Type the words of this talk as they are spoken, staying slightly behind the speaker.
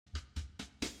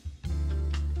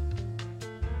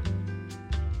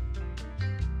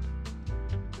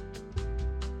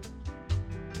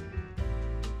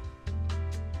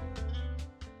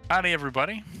Howdy,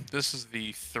 everybody. This is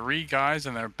the Three Guys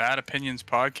and Their Bad Opinions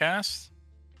podcast.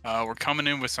 We're coming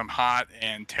in with some hot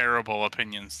and terrible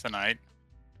opinions tonight.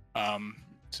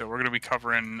 So we're going to be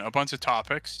covering a bunch of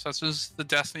topics, such as the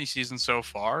Destiny season so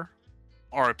far,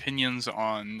 our opinions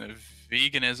on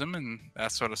veganism and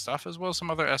that sort of stuff, as well as some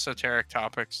other esoteric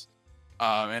topics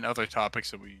and other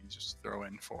topics that we just throw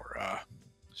in for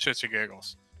shits and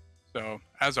giggles. So,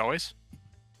 as always,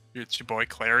 it's your boy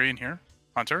Clarion here,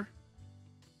 Hunter.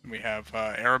 We have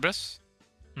Erebus.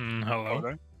 Hello.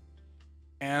 Oda.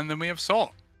 And then we have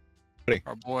Salt. Hey.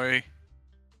 Our boy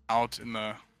out in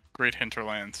the great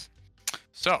hinterlands.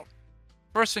 So,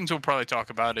 first things we'll probably talk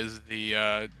about is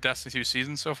the Destiny 2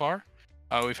 season so far.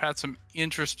 We've had some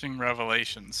interesting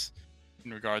revelations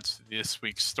in regards to this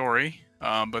week's story.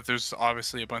 But there's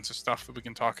obviously a bunch of stuff that we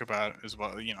can talk about as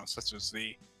well, such as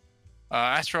the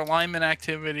astral alignment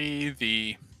activity,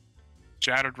 the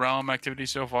Shattered Realm activity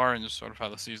so far, and just sort of how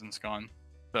the season's gone.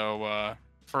 So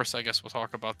first, I guess we'll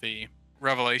talk about the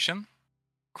revelation.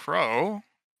 Crow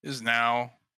is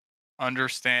now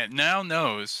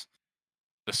knows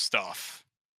the stuff,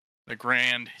 the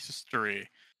grand history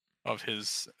of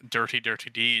his dirty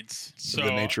deeds. So, the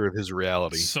nature of his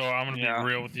reality. So I'm gonna be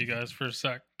real with you guys for a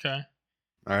sec, okay?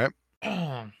 All right.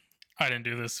 I didn't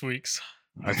do this week's.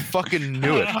 I fucking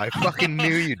knew it. I fucking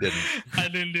knew you didn't. I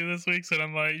didn't do this week's, and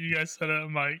I'm like, you guys said it.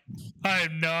 I'm like,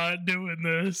 I'm not doing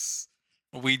this.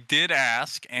 We did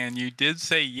ask, and you did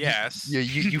say yes. Yeah,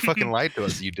 you fucking lied to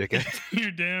us, you dickhead.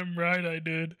 You're damn right I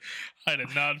did. I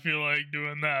did not feel like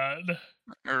doing that.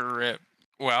 RIP.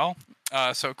 Well,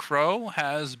 so Crow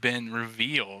has been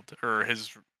revealed, or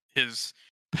his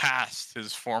past,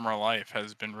 his former life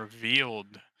has been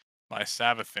revealed by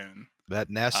Savathun. That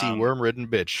nasty worm-ridden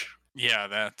bitch. Yeah,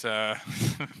 that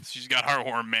she's got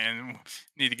heartworm, man.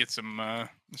 Need to get some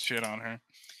shit on her.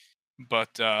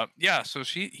 But yeah, so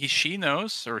he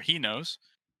knows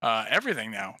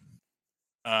everything now.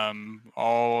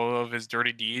 All of his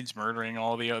dirty deeds, murdering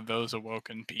all those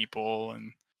awoken people,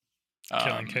 and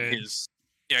killing Cade.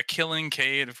 Killing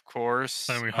Cade, of course.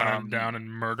 Then we hunted him down and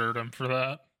murdered him for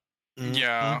that.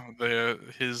 Yeah,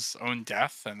 his own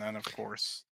death, and then of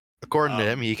course, according to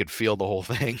him, he could feel the whole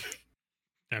thing.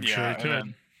 I'm sure he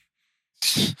could.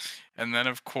 And then,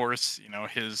 of course,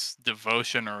 his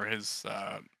devotion or his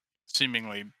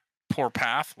seemingly poor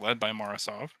path led by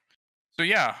Marasov. So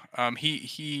yeah,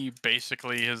 he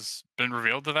basically has been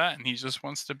revealed to that, and he just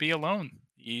wants to be alone.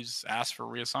 He's asked for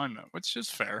reassignment, which is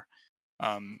fair.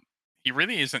 He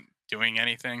really isn't doing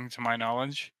anything, to my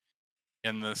knowledge,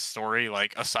 in the story,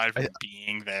 like aside from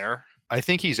being there. I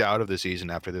think he's out of the season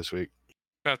after this week.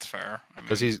 That's fair.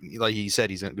 Because he's like he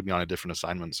said, he's going to be on a different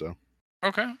assignment. So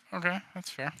okay, that's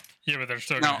fair. Yeah, but they're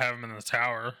still going to have him in the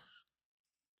tower.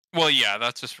 Well, yeah,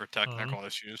 that's just for technical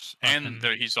issues, and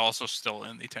he's also still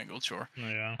in the Tangled Shore.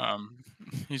 Yeah.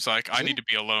 He's like, I need to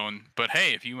be alone, but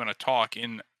hey, if you want to talk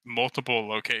in multiple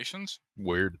locations,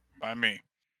 weird by me.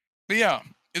 But yeah,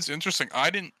 it's interesting.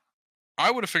 I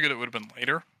would have figured it would have been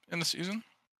later in the season,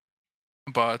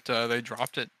 but they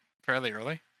dropped it fairly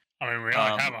early. I mean, we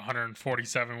only have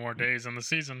 147 more days in the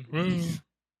season. Woo.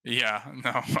 Yeah,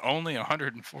 no, only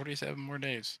 147 more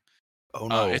days. Oh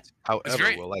no!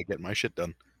 However, will I get my shit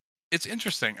done? It's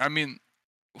interesting. I mean,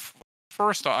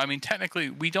 first off,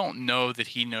 technically, we don't know that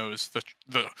he knows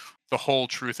the whole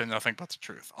truth and nothing but the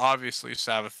truth. Obviously,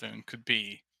 Savathun could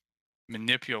be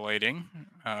manipulating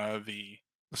the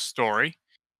story,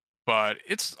 but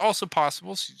it's also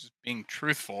possible she's just being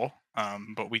truthful.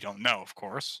 But we don't know, of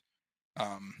course.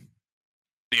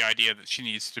 The idea that she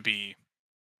needs to be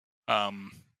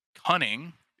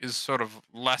cunning is sort of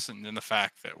lessened in the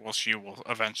fact that, well, she will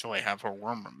eventually have her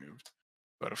worm removed.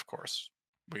 But of course,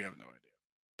 we have no idea.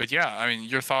 But yeah,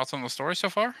 your thoughts on the story so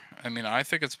far? I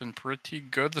think it's been pretty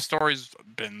good. The story's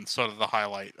been sort of the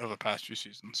highlight of the past few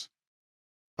seasons.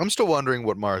 I'm still wondering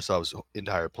what Marasov's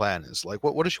entire plan is. Like,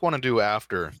 what does she want to do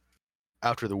after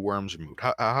the worm's removed?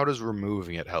 How does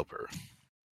removing it help her?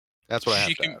 That's what I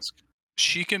have to ask.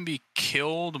 She can be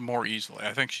killed more easily.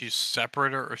 I think she's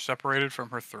separated from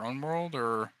her throne world,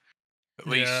 or at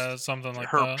least something like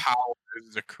her that. power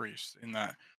is decreased in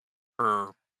that her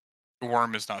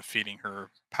worm is not feeding her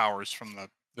powers from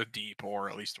the deep, or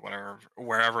at least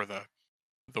wherever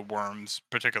the worms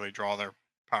particularly draw their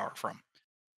power from.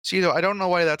 See, though, I don't know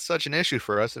why that's such an issue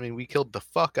for us. We killed the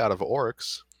fuck out of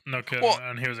orcs. No kidding,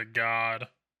 and he was a god.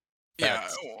 Yeah,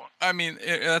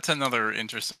 that's another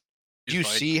interesting. Did you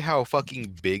see how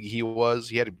fucking big he was?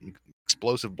 He had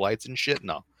explosive blights and shit?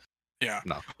 No. Yeah.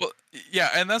 No. Well, yeah,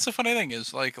 and that's the funny thing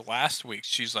is, like last week,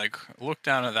 she's like, "Look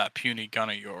down at that puny gun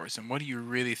of yours, and what do you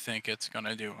really think it's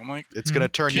gonna do?" I'm like, It's gonna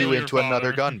turn Kill you your into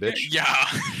another father. gun, bitch. "Yeah."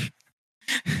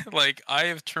 Like I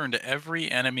have turned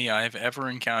every enemy I have ever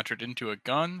encountered into a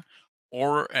gun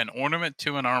or an ornament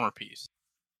to an armor piece.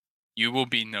 You will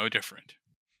be no different.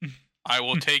 I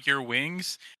will take your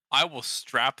wings. I will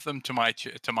strap them to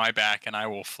my back, and I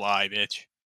will fly, bitch.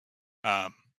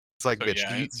 Um. It's like, So bitch,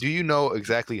 yeah, it's do you know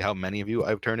exactly how many of you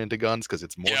I've turned into guns? Because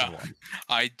it's more yeah. than one.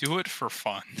 I do it for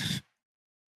fun.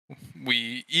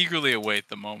 We eagerly await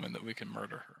the moment that we can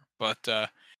murder her. But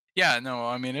yeah, no,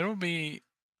 I mean it'll be.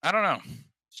 I don't know.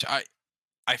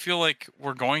 I feel like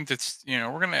we're going to we're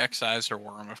going to excise her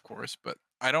worm, of course, but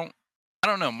I don't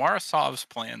know. Marasov's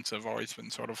plans have always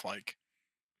been sort of like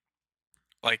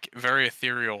very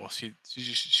ethereal.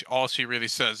 All she really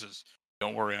says is,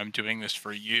 "Don't worry, I'm doing this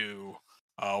for you.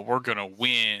 We're gonna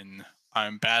win.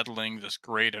 I'm battling this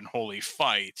great and holy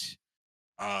fight.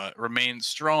 Remain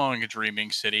strong,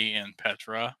 Dreaming City and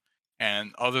Petra."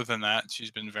 And other than that,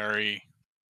 she's been very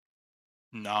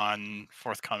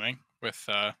non-forthcoming with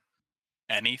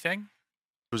anything.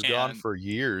 Was gone And for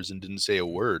years and didn't say a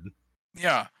word.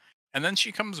 yeah, and then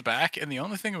she comes back, and the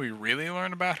only thing we really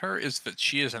learn about her is that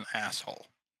she is an asshole.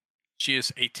 She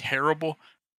is a terrible,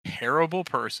 terrible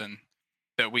person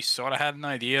that we sort of had an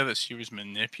idea that she was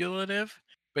manipulative,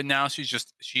 but now she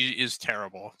is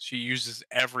terrible. She uses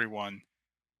everyone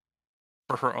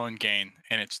for her own gain,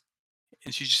 and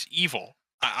she's just evil.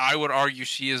 I would argue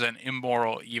she is an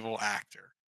immoral, evil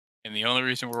actor, and the only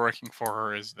reason we're working for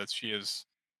her is that she is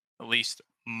at least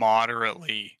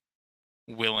moderately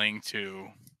willing to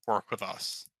work with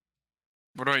us.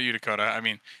 What about you, Dakota? I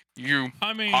mean, you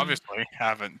I mean, obviously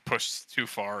haven't pushed too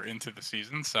far into the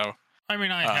season, so I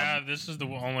mean, I um, have. This is the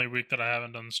only week that I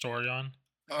haven't done the story on.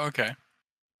 okay.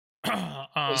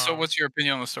 So, um, what's your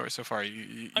opinion on the story so far? I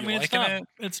You mean, liking it?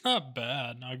 it's not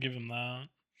bad. I'll give him that.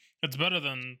 It's better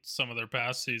than some of their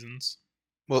past seasons.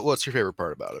 Well, what's your favorite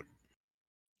part about it?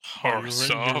 Oh, Or you're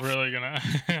soft? really gonna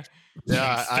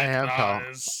Yeah, I stick am, pal.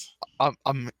 thighs.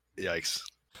 I'm yikes.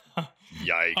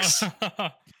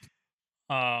 Yikes.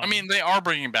 I mean, they are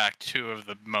bringing back two of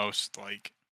the most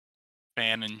like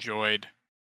fan enjoyed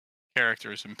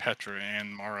characters in Petra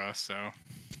and Mara. So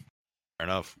Fair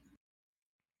enough.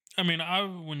 I mean, I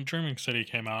when Dreaming City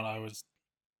came out, I was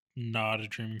not a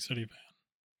Dreaming City fan.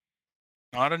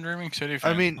 not a Dreaming City I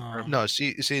fan. mean, Um, no.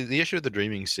 See, the issue with the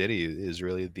Dreaming City is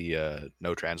really the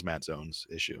no transmat zones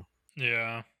issue.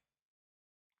 Yeah,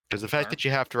 Because the fact Fair. that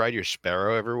you have to ride your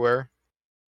Sparrow everywhere,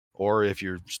 or if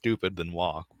you're stupid, then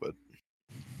walk. But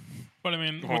but I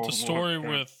mean, with Well, the story yeah.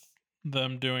 with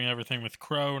them doing everything with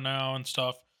Crow now and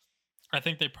stuff, I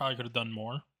think they probably could have done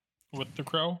more with the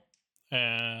Crow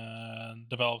and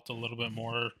developed a little bit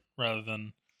more rather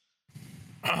than,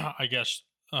 I guess,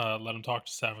 let him talk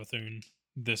to Savathun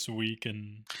this week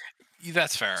and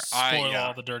That's fair. spoil Yeah.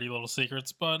 all the dirty little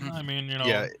secrets. But Mhm. I mean,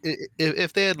 yeah,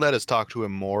 if they had let us talk to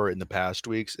him more in the past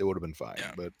weeks, it would have been fine.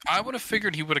 Yeah. But I would have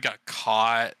figured he would have got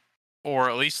caught, or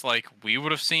at least like we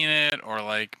would have seen it, or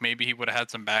like maybe he would have had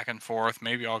some back and forth.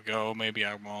 Maybe I'll go, maybe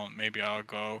I won't, maybe I'll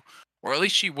go, or at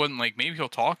least she wouldn't. Like maybe he'll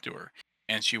talk to her,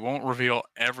 and she won't reveal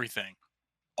everything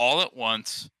all at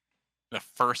once the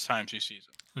first time she sees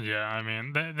him. yeah, I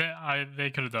mean,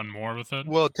 they could have done more with it.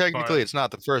 well, technically, But it's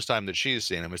not the first time that she's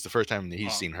seen him; it's the first time that he's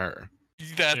Well, seen her.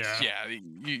 That's yeah,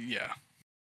 yeah.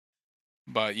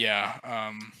 But yeah,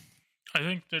 I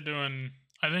think they're doing.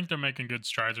 I think they're making good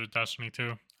strides with Destiny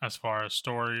 2 as far as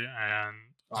story and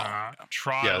yeah. Yeah,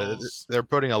 trials. they're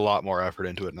putting a lot more effort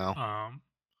into it now.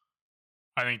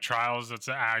 I think trials it's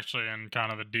actually in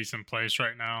kind of a decent place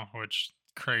right now, which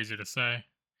crazy to say.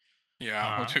 Yeah.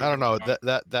 Uh, I don't know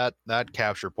that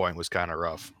capture point was kind of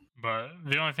rough. but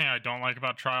the only thing I don't like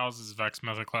about trials is Vex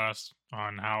Mythoclast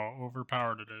on how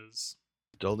overpowered it is.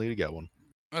 Still need to get one.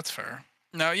 That's fair.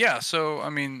 Now, yeah. So I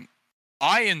mean,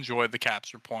 I enjoyed the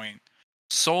capture point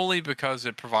solely because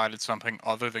it provided something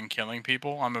other than killing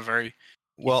people. I'm a very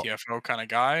Well, ETFO kind of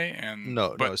guy, and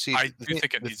no. but See, I do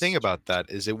think it the needs thing about that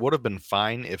is it would have been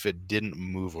fine if it didn't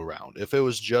move around. If it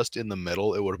was just in the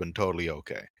middle, it would have been totally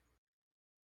okay.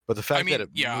 But the fact mean, that it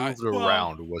yeah, moved Well,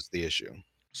 around was the issue.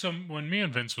 so when me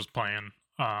and Vince was playing,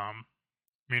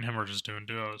 me and him were just doing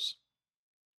duos.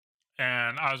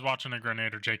 And I was watching a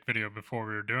Grenade or Jake video before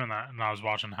we were doing that, and I was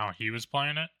watching how he was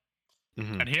playing it.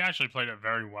 Mhm. And he actually played it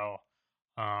very well.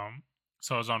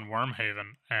 So I was on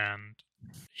Wormhaven, and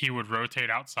he would rotate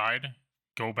outside,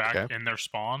 go back Okay. in their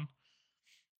spawn,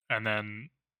 and then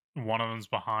one of them's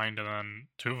behind, and then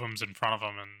two of them's in front of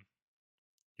him, and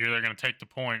you're either going to take the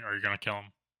point or you're going to kill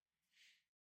him.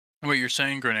 Wait, you're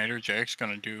saying Grenadier Jake's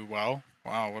gonna do well?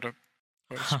 Wow, what a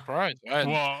surprise!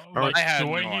 Well, Or- like I had the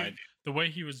way no he idea. the way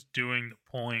he was doing the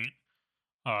point,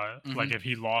 like Mhm. if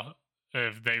he lost,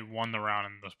 if they won the round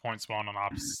and the point spawned on the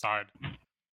opposite side,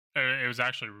 it was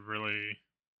actually really.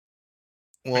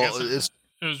 I Well, guess it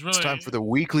was it's time really. for the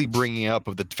weekly bringing up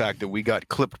of the fact that we got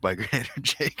clipped by Grenadier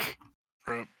Jake.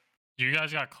 Rip. You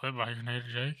guys got clipped by Grenadier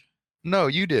Jake? No,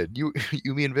 you did. You,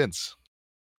 me, and Vince.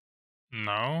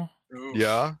 No, Oof.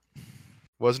 Yeah,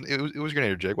 wasn't it? It was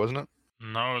Grenadier Jake, wasn't it?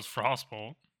 no, it was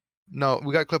Frostbolt. No,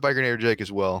 we got clipped by Grenadier Jake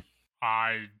as well.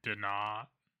 I did not.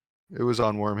 It was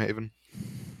on Wormhaven.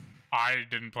 I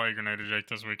didn't play Grenadier Jake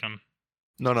this weekend.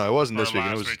 No, it wasn't Or this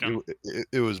weekend. It last was weekend.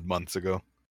 it was months ago.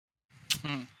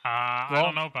 I Well-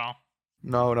 don't know, pal.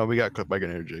 No, we got clipped by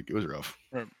Grenadier Jake. It was rough.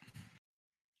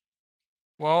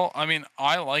 Well, I mean,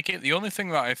 I like it. The only thing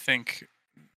that I think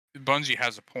Bungie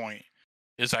has a point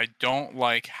is I don't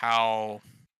like how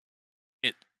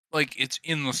it it's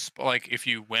in the like if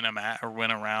you win a match or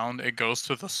win a round, it goes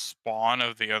to the spawn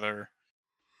of the other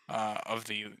of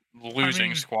the losing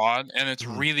mean- squad, and it's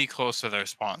Mhm. really close to their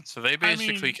spawn. So they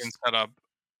basically mean, can set up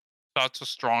such a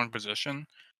strong position.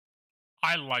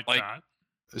 I like Like- that.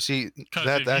 See, 'Cause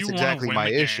that's if you wanna exactly win my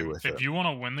the issue game- with if it. you want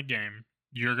to win the game,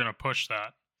 you're gonna push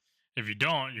that. If you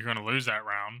don't, you're gonna lose that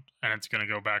round, and it's gonna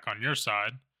go back on your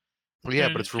side. Well, yeah,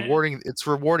 and- but it's and- rewarding. It's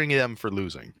rewarding them for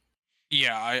losing.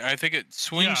 Yeah, I think it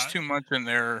swings Yeah. too much in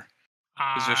their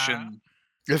position.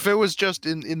 If it was just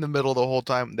in the middle the whole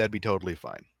time, that'd be totally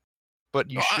fine. But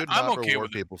you No, should I'm not okay reward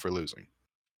with it. people for losing.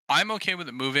 I'm okay with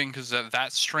it moving because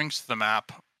that shrinks the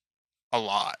map a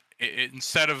lot.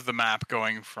 Instead of the map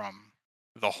going from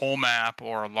the whole map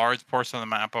or a large portion of the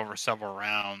map over several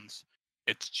rounds,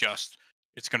 it's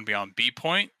going to be on B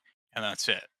point and that's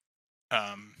it.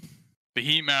 The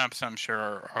heat maps, I'm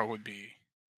sure, would be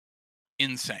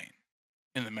insane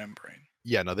in the membrane.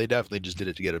 Yeah, no, they definitely just did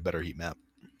it to get a better heat map.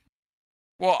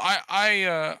 Well,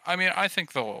 I mean, I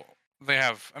think they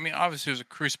have. I mean, obviously, it was a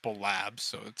Crucible lab,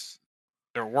 so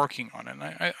they're working on it. And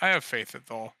I have faith that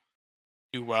they'll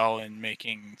do well in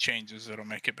making changes that'll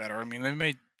make it better. I mean, they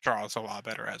made Trials a lot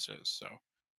better as is. So,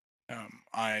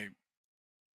 I,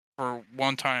 for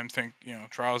one time, think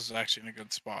Trials is actually in a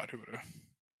good spot. Who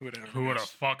would have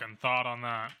fucking thought on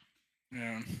that?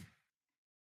 Yeah.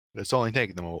 It's only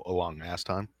taken them a long ass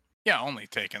time. Yeah, only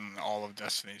taken all of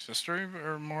Destiny's history,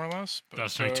 or more or less. But,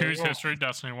 Destiny 2's well, history,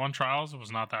 Destiny 1 Trials, it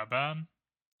was not that bad.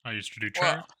 I used to do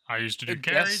Well, I used to do it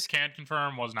carries. Can't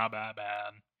confirm, was not that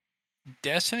bad.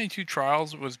 Destiny 2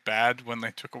 Trials was bad when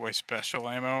they took away special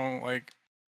ammo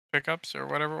pickups or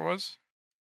whatever it was.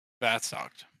 That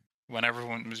sucked. When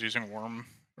everyone was using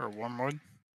Wormwood.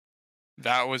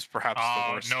 That was perhaps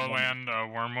the worst. No one. Land,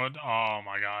 Wormwood. Oh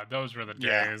my god, those were the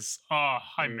Yeah. days. Oh,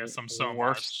 I miss them so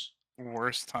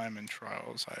Worst time in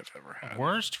Trials I've ever much. had.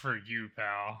 Worst for you,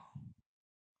 pal.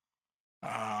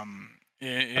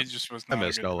 It just was I not a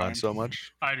miss good No Land time. so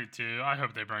much. I do too. I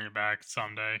hope they bring it back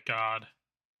someday. God,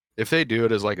 If they do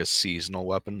it as like a seasonal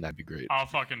weapon, that'd be great. I'll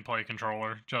fucking play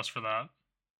controller just for that.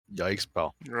 Yikes,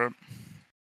 pal. Yep.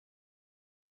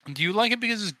 Do you like it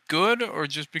because it's good, or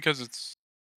just because it's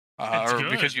or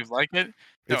because good. you like it?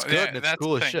 No, It's good and it's that's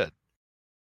cool the as thing. shit.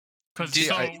 Because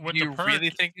Do with you the perk, really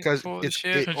think 'Cause it's cool as it's-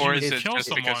 shit, it- or you is can it kill just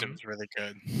because it someone. was really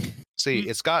good? See,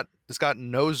 it's got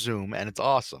no zoom and it's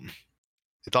awesome.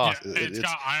 It's awesome. it's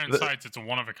got iron the- sights. It's a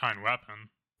one of a kind weapon.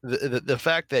 The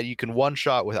fact that you can one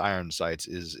shot with iron sights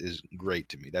is great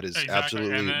to me. That is Exactly, and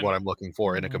absolutely then- what I'm looking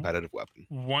for in a competitive weapon.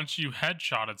 Once you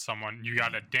headshotted someone, you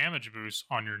got a damage boost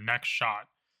on your next shot.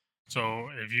 So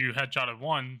if you headshotted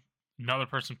one, another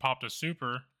person popped a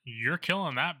super, you're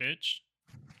killing that bitch.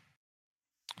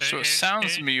 So it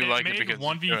sounds to me you like it made because it's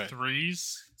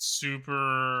 1v3s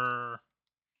super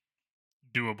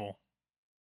doable.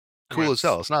 Cool with- as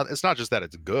hell. It's not just that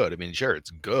it's good. I mean, sure, it's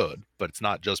good, but it's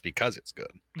not just because it's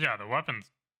good. Yeah, the weapon's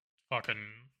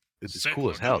fucking. It's sick cool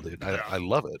as hell, looking. dude. Yeah. I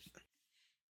love it.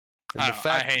 And I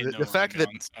hate the No fact Land that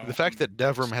Gun, so- the fact that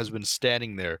Devrim has been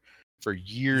standing there for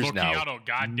years looking now, out a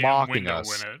goddamn mocking window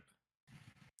us. in it.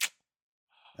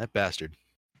 that bastard.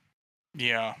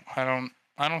 Yeah, I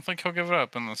don't think he'll give it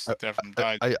up unless Devin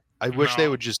died. I wish they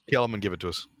No. would just kill him and give it to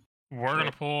us. We're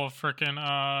gonna pull a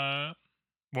freaking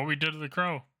what we did to the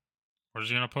crow. We're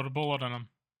just gonna put a bullet in him.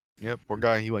 Yep, poor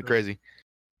guy. He went crazy.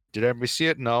 Did everybody see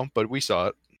it? No, but we saw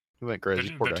it. He went crazy.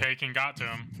 The, Poor the guy. taking got to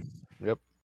him. Yep.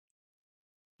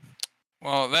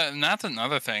 Well, that's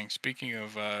another thing. Speaking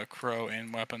of crow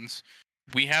and weapons,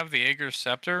 we have the Ager's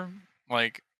scepter.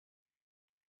 Like,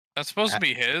 that's supposed to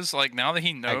be his. Like, now that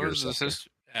he knows this is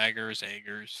Ager's.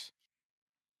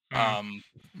 Mm.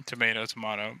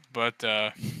 Tomato. But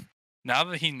now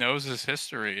that he knows his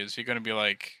history, is he going to be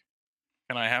like,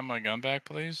 "Can I have my gun back,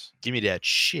 please?" Give me that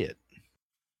shit.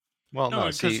 Well, No, no,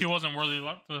 because see, he wasn't worthy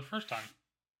the first time.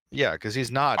 yeah, because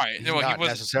he's not. All right, He's well, he not was.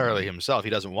 necessarily himself. He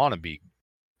doesn't want to be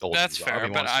old. That's Zav. fair, He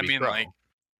but wants to I be mean, Crow. like,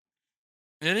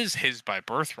 it is his by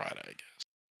birthright, I guess.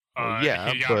 Well,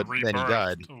 yeah, He got but then he rebirthed.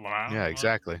 died. Wow. Yeah,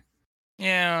 exactly.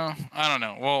 Yeah, I don't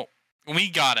know. Well, we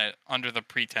got it under the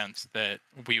pretense that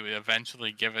we would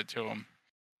eventually give it to him,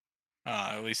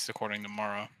 at least according to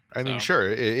Morrow. I mean, So, sure,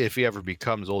 if he ever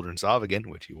becomes Uldren Sov again,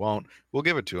 which he won't, we'll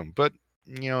give it to him. But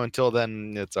until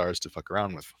then, it's ours to fuck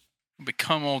around with.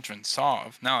 become Uldren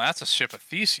Sov. Now that's a ship of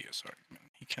Theseus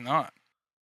argument. He cannot.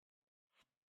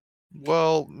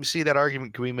 Well, see, that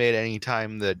argument can be made any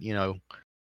time that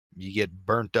you get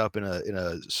burnt up in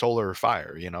a solar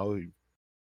fire,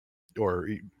 or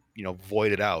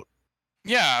voided out.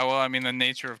 Yeah, well, I mean, the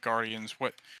nature of Guardians.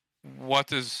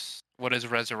 What is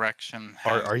resurrection?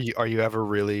 Are you ever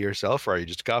really yourself, or are you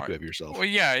just a copy of yourself? Well,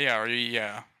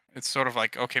 yeah. It's sort of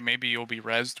like, okay, maybe you'll be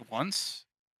rezzed once,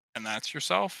 and that's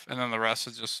yourself, and then the rest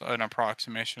is just an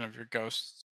approximation of your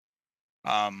ghost's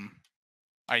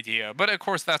idea. But of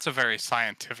course, that's a very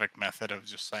scientific method of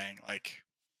just saying, like,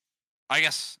 I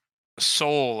guess the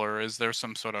soul, or is there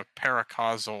some sort of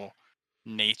paracausal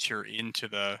nature into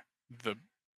the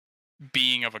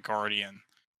being of a guardian,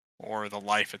 or the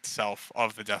life itself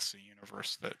of the Destiny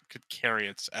universe that could carry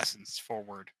its essence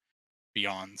forward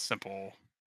beyond simple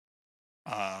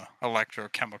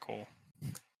electrochemical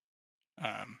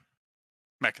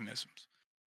mechanisms.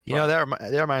 That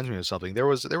reminds me of something. There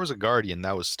was a guardian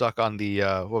that was stuck on the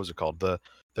what was it called, the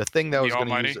thing that The was going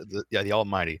to Almighty? use the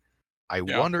Almighty. I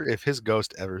Yeah. wonder if his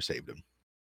ghost ever saved him,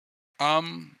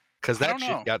 because I that don't shit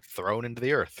know. got thrown into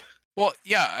the earth Well,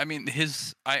 yeah, I mean,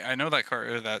 I know that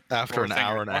that after lore an thing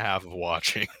hour you're and a half of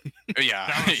watching. Yeah,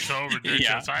 That was so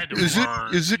ridiculous. I had to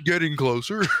learn. Is it getting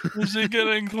closer? Is it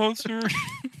getting closer?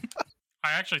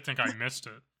 I actually think I missed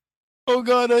it. Oh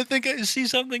God, I think I see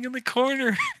something in the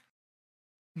corner.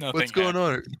 Nothing. What's going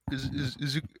on?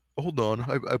 Is it? Hold on,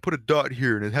 I put a dot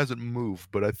here and it hasn't moved,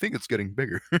 but I think it's getting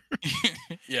bigger.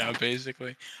 Yeah,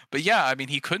 basically. But yeah, I mean,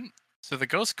 he couldn't. So the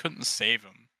ghost couldn't save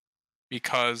him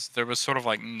because there was sort of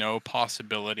like no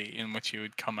possibility in which he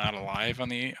would come out alive on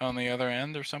the other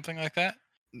end, or something like that.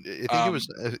 I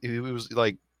think he was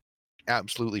like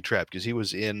absolutely trapped because he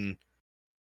was in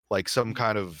like some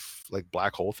kind of like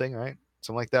black hole thing, right?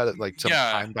 Something like that, like some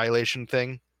Yeah. time dilation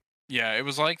thing. Yeah, it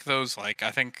was like those, like,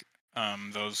 I think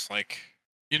those, like,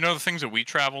 the things that we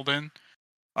traveled in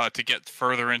to get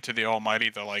further into the Almighty,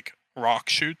 the like rock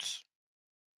chutes.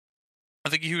 I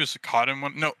think he was caught in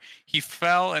one. No, he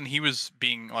fell, and he was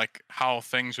being like how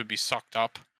things would be sucked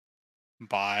up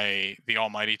by the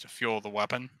Almighty to fuel the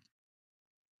weapon.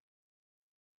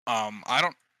 I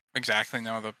don't exactly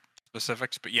know the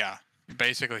specifics, but yeah,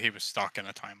 basically he was stuck in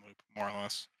a time loop, more or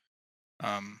less.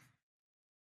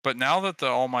 But now that the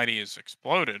Almighty is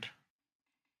exploded,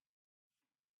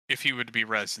 if he would be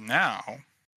res now,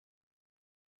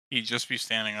 he'd just be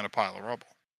standing on a pile of rubble.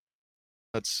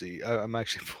 Let's see. I'm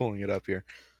actually pulling it up here.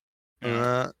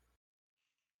 Yeah.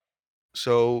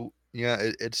 So yeah,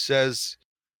 it says.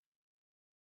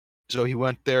 So he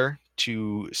went there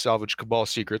to salvage Cabal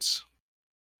secrets,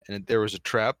 and there was a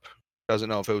trap. Doesn't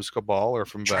know if it was Cabal or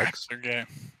from Vex. Traps are gay.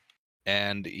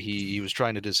 And he was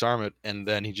trying to disarm it, and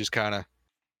then he just kind of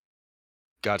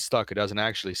got stuck. It doesn't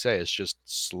actually say. It's just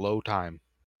slow time.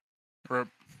 Rip.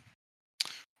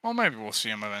 Well, maybe we'll see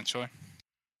him eventually.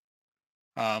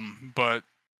 But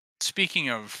speaking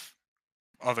of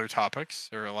other topics,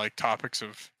 or like topics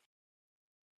of,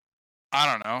 I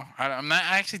don't know.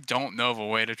 I actually don't know of a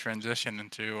way to transition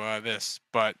into this.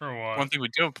 But For what? one thing we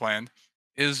do have planned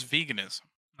is veganism.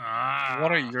 Ah,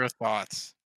 What are your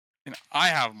thoughts? And I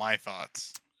have my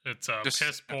thoughts. It's a Just-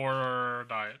 piss poor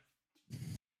diet.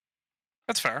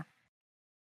 That's fair.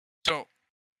 So,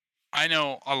 I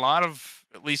know a lot of,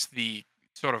 at least the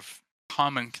sort of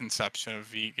common conception of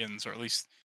vegans, or at least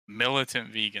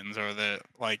militant vegans, are that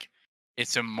like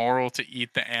it's immoral to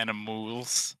eat the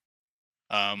animals.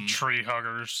 Tree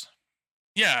huggers.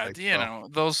 Yeah,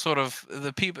 Like, those sort of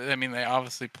the people. I mean, they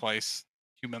obviously place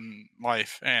human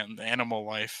life and animal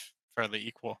life fairly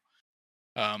equal.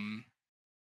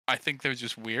 I think they're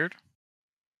just weird.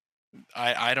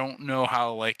 I don't know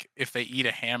how, like, if they eat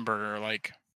a hamburger,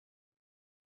 like,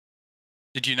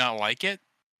 did you not like it?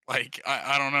 Like,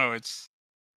 I don't know.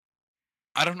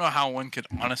 I don't know how one could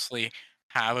honestly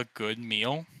have a good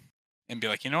meal and be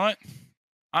like, you know what?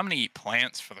 I'm gonna eat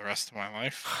plants for the rest of my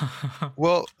life.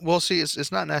 Well, see,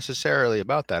 it's not necessarily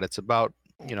about that. It's about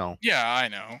Yeah, I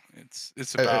know. It's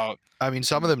I- about I mean,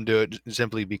 some of them do it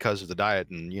simply because of the diet,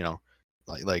 and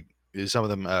Like some of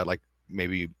them like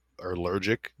maybe are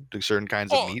allergic to certain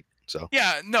kinds of Well, meat. So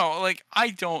yeah, no, like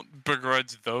I don't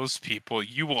begrudge those people.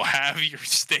 You will have your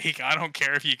steak. I don't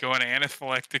care if you go into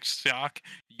anaphylactic shock.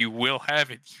 You will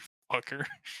have it, you fucker.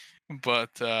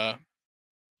 But the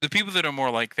people that are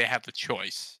more like they have the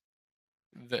choice.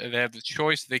 They have the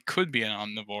choice. They could be an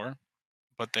omnivore,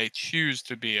 but they choose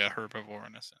to be a herbivore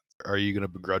in a sense. are you going to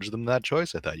begrudge them that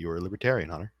choice? I thought you were a libertarian,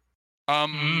 Hunter.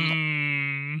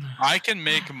 I can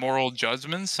make moral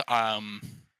judgments.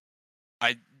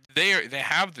 They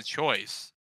have the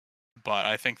choice, but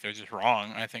I think they're just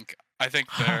wrong. I think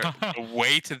the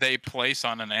weight they place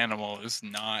on an animal is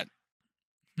not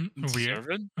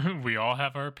deserved. We all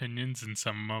have our opinions, and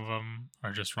some of them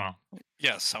are just wrong.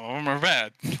 Yes, some of them are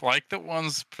bad, like the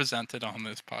ones presented on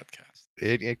this podcast.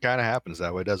 It kind of happens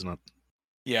that way, doesn't it?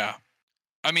 Yeah,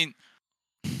 I mean,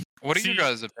 what are your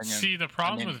guys' opinions? See, the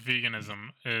problem with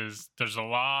veganism is there's a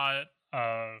lot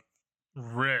of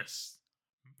risks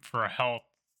for health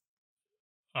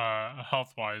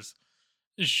wise.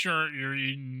 Sure, you're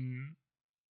eating.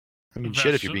 I mean,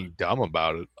 shit, if you're being dumb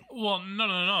about it. Well,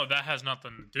 no. That has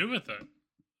nothing to do with it.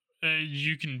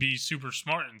 You can be super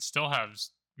smart and still have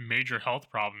major health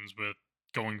problems with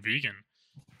going vegan.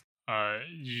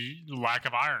 Lack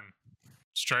of iron.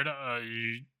 Straight up,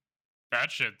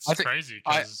 that shit's crazy.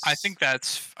 I think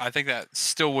that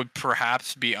still would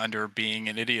perhaps be under being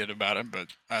an idiot about it, but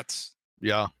that's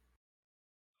yeah.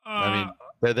 I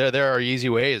mean, there are easy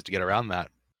ways to get around that.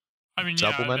 I mean,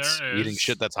 supplements, eating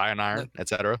shit that's high in iron,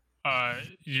 etc.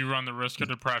 You run the risk of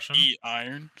depression. Eat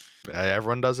iron.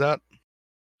 Everyone does that.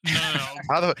 No.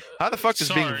 How the fuck does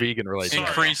being vegan relate?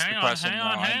 Increase depression.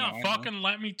 Hang on. Fucking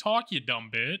let me talk, you dumb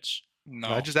bitch. No,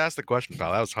 I just asked the question,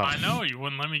 pal. That was fun. I know you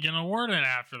wouldn't let me get a word in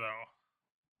after though.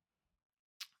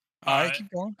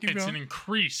 Keep going. It's an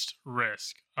increased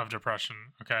risk of depression.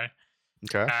 Okay.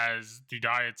 As the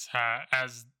diet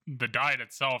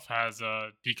itself has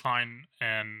a decline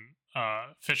in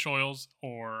fish oils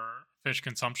or fish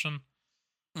consumption,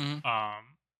 and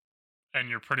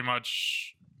you're pretty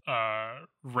much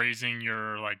raising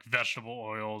your like vegetable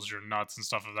oils, your nuts and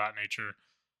stuff of that nature.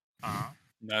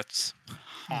 Nuts.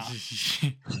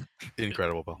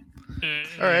 Incredible, Bill.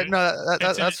 All right, no,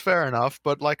 that's fair enough.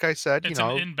 But like I said,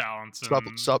 an imbalance.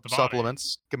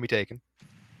 Supplements can be taken.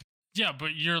 Yeah,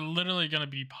 but you're literally going to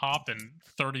be popping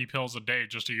 30 pills a day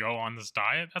just to go on this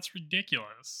diet? That's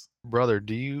ridiculous. Brother,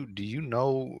 do you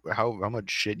know how much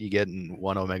shit you get in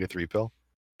one omega-3 pill?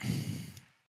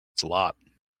 It's a lot.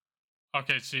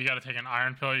 Okay, so you got to take an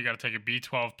iron pill, you got to take a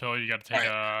B12 pill, you got to take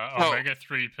a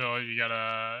omega-3 pill, you got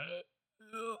to...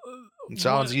 It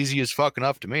sounds easy as fuck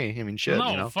enough to me. I mean, shit.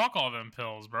 No, fuck all them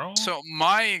pills, bro. So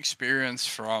my experience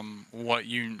from what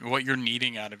you're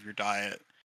needing out of your diet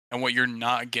and what you're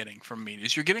not getting from meat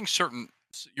is you're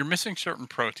missing certain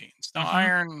proteins. Now,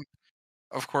 iron,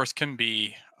 of course, can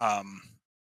be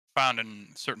found in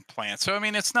certain plants. So I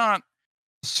mean, it's not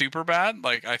super bad.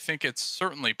 Like I think it's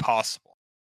certainly possible.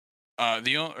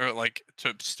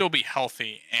 To still be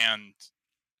healthy and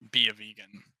be a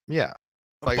vegan. Yeah.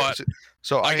 Like,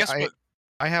 so I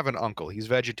have an uncle. He's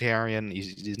vegetarian.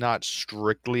 He's not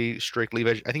strictly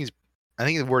vegetarian. I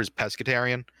think the word is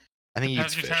pescatarian. I think he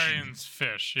eats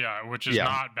fish. Yeah, which is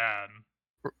not bad.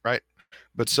 Right.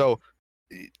 But so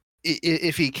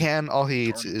if he can, all he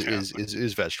eats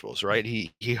is vegetables, right?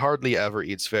 He hardly ever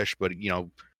eats fish, but you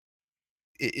know,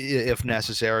 if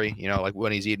necessary, you know, like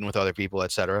when he's eating with other people,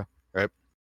 etc. Right.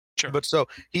 Sure. But so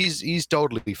he's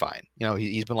totally fine. You know,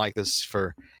 he's been like this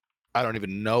for I don't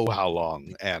even know how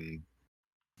long, and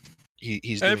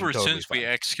he's ever totally since fine. we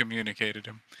excommunicated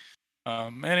him.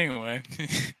 Anyway,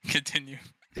 continue.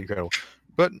 Incredible,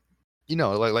 but you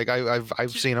know, like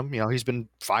I've seen him. You know, he's been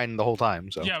fine the whole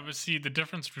time. So yeah, but see the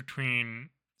difference between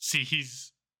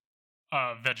he's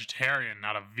a vegetarian,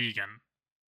 not a vegan.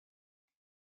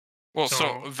 Well,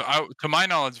 so to my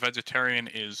knowledge, vegetarian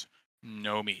is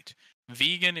no meat.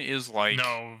 Vegan is like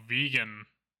no vegan.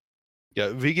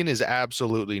 Yeah, vegan is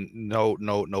absolutely no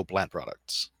plant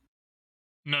products.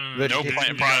 No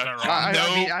plant products.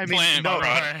 I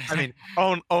mean,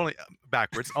 only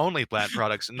backwards. Only plant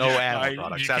products, no animal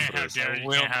products. That's what it is. You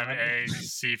can't have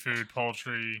eggs, seafood,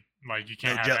 poultry. Like you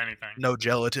can't have anything. No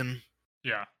gelatin.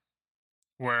 Yeah.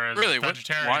 Whereas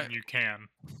vegetarian, you can.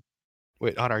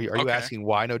 Wait, Hunter, are you asking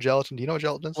why no gelatin? Do you know what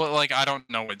gelatin is? Well, like I don't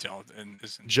know what gelatin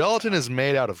is. Gelatin is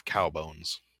made out of cow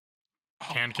bones.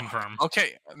 Can confirm.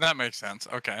 Okay, that makes sense.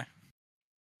 Okay.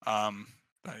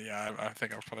 Yeah, I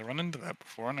think I've probably run into that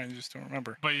before, and I just don't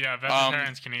remember. But yeah,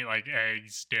 vegetarians can eat like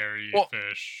eggs, dairy,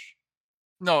 fish.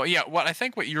 No, yeah.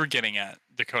 What you're getting at,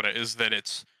 Dakota, is that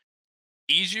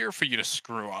easier for you to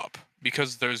screw up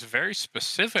because there's very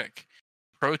specific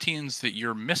proteins that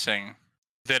you're missing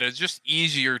that is just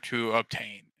easier to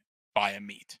obtain via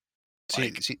meat.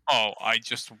 Like, See, oh, I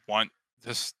just want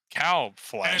this cow And it's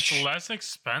flesh. less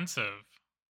expensive.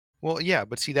 well, yeah,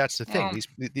 but see, that's the thing.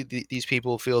 Well, These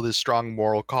people feel this strong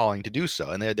moral calling to do so,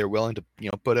 and they're willing to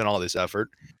put in all this effort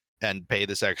and pay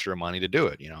this extra money to do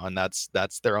it. And that's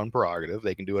their own prerogative.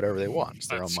 They can do whatever they want. It's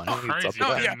their own That's money. It's up crazy. to No,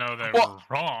 I them. yeah. didn't know they Well,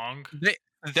 were wrong.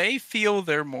 they feel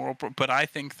they're moral, but I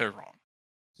think they're wrong.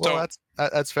 Well, So,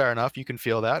 that's fair enough. You can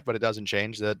feel that, but it doesn't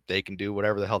change that they can do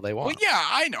whatever the hell they well, want. yeah,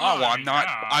 I know. Well, I'm not.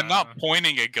 I'm yeah. not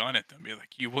pointing a gun at them. Be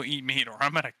like, you will eat meat, or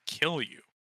I'm gonna kill you.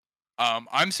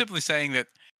 I'm simply saying that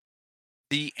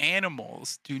the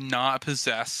animals do not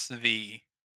possess the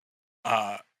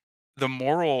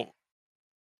moral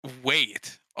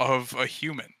weight of a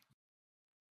human,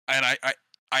 and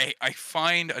I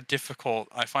find it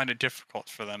difficult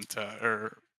for them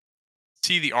to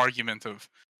see the argument of,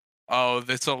 oh,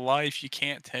 it's a life, you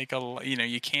can't take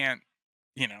you can't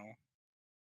you know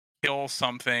kill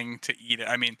something to eat it.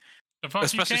 I mean, The fuck you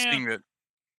especially can't. seeing that.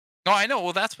 No, I know.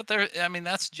 Well, that's what they're. I mean,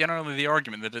 that's generally the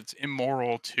argument, that it's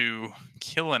immoral to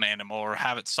kill an animal or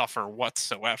have it suffer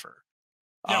whatsoever.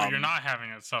 Yeah, but you're Um, not having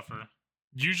it suffer.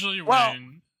 Usually, Well,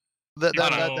 when That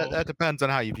people, that depends on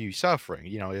how you view suffering.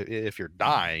 If you're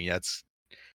dying, that's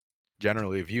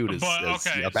generally viewed as but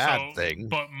okay, a bad so thing.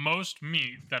 but most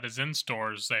meat that is in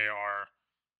stores, they are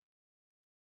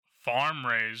farm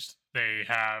raised. They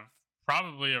have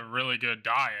probably a really good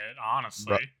diet,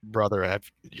 honestly. Brother,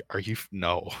 are you?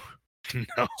 No,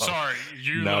 no. Sorry,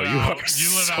 you No, live you out. are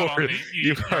You live out on the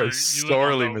you east. are or you live on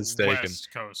sorely the mistaken. West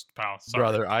Coast, pal. Sorry.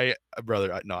 brother,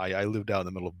 I live down in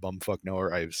the middle of bumfuck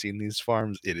nowhere. I've seen these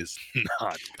farms. It is not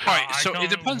all right. So it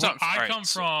depends on. I all right, come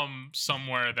so- from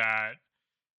somewhere that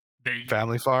they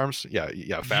family farms. Yeah,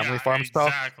 family farms, pal.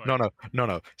 exactly.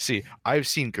 No. See, I've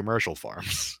seen commercial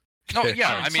farms. No, yeah.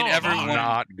 Alright, I mean, so have I.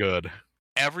 Not good.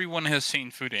 everyone has seen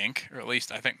Food Inc., or at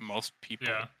least I think most people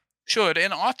Yeah. should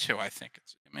and ought to. I think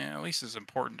it's. I mean, at least it's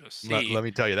important to see. Let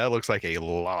me tell you, that looks like a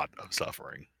lot of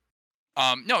suffering.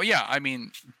 No, yeah. I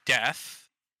mean, death,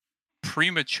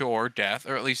 premature death,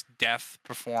 or at least death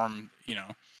performed.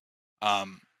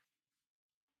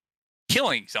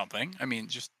 Killing something. I mean,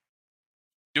 just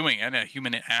doing it, a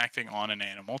human acting on an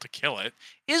animal to kill it,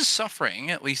 is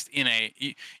suffering. At least in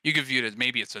you could view it as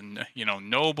maybe it's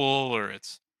noble, or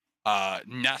it's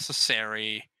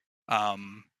necessary.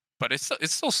 But it's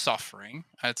still suffering.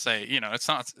 I'd say it's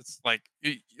not. It's like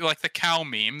the cow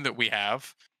meme that we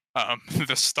have,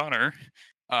 the stunner.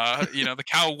 The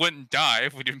cow wouldn't die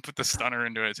if we didn't put the stunner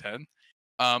into its head.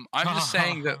 I'm just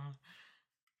saying that,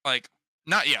 like,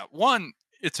 not yet. One,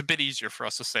 it's a bit easier for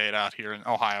us to say it out here in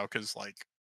Ohio because, like,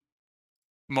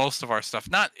 most of our stuff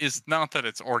not that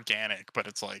it's organic, but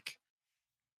it's like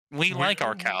we like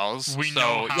our cows. We so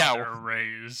know how yeah, they're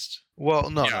raised. Well,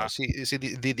 no. Yeah. See,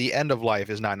 the end of life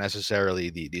is not necessarily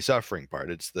the suffering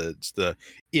part. It's the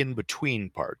in between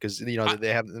part, because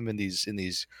they have them in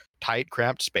these tight,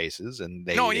 cramped spaces, and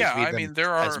they no, they yeah. feed I them mean, there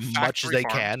are as much as they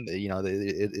factory can.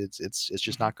 It's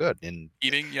just not good. And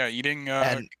eating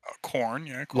and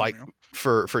corn, like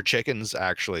cornmeal. for chickens,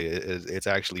 actually, it's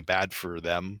actually bad for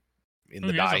them in Who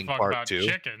the gives a dying fuck part about too.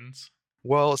 chickens?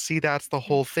 Well, see, that's the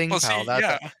whole thing, Well, pal. see,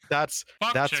 yeah. That's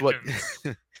Fuck that's chickens.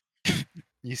 what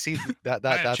you see. I had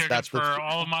That's chickens the for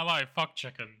all of my life. Fuck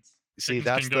chickens. see Chickens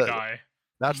that's can go the die.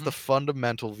 that's Mm-hmm. the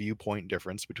fundamental viewpoint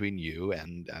difference between you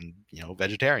and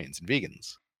vegetarians and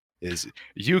vegans. Is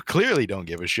you clearly don't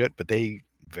give a shit, but they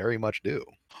very much do.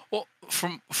 Well,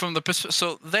 from the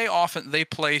so they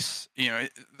place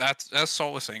that's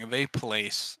Saul was saying, they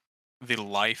place the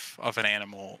life of an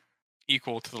animal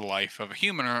equal to the life of a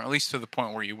human, or at least to the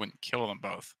point where you wouldn't kill them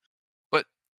both. But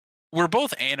we're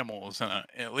both animals,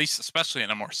 at least especially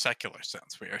in a more secular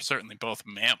sense. We are certainly both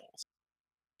mammals,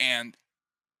 and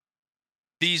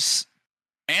these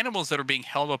animals that are being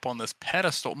held up on this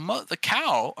pedestal, the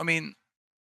cow. I mean,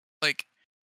 like,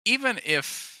 even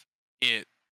if it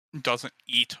doesn't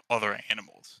eat other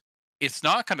animals, it's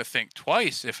not going to think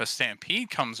twice if a stampede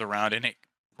comes around and it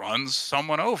runs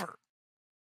someone over.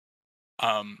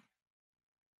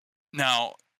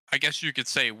 Now, I guess you could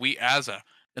say we, as a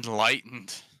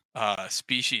enlightened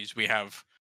species, we have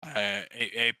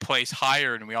a place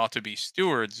higher and we ought to be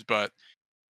stewards, but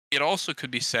it also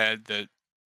could be said that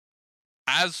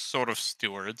as sort of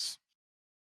stewards,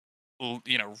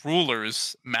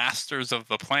 rulers, masters of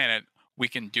the planet, we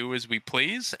can do as we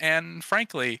please. And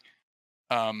frankly,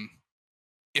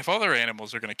 if other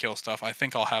animals are going to kill stuff, I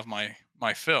think I'll have my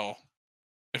fill.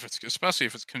 Especially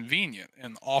if it's convenient,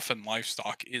 and often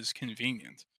livestock is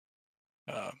convenient.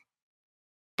 Uh,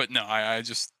 but no, I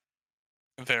just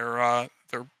their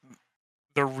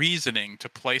their reasoning to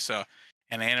place an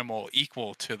animal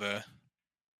equal to the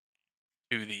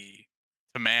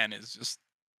to man is just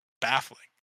baffling.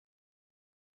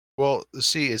 Well,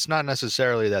 see, it's not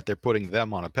necessarily that they're putting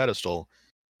them on a pedestal;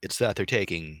 it's that they're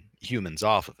taking humans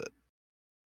off of it.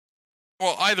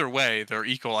 Well, either way, they're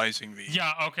equalizing the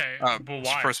Yeah, okay. But why?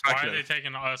 Why are perspective. they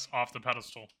taking us off the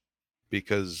pedestal?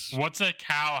 Because What's a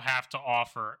cow have to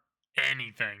offer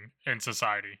anything in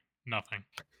society? Nothing.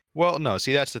 well, no,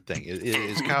 see, that's the thing.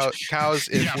 Is Food. cows?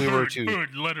 If yeah, we food, were to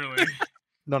food, literally.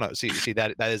 no, see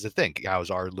that is the thing. Cows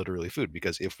are literally food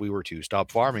because if we were to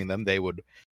stop farming them, they would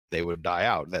die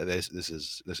out. This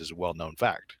is a well known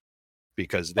fact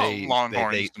because Well, they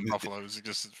longhorns and buffaloes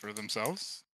exist for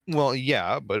themselves. well,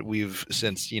 yeah, but we've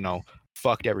since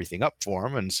fucked everything up for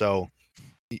them, and so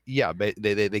yeah,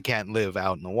 they can't live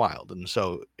out in the wild, and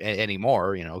so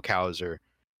anymore, cows are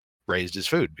raised as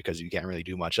food because you can't really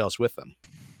do much else with them.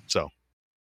 So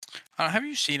Have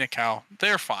you seen a cow?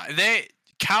 They're fine.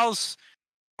 Cows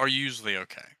are usually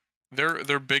okay.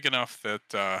 They're big enough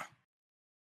that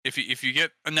if you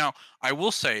get now, I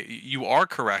will say you are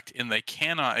correct in they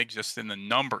cannot exist in the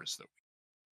numbers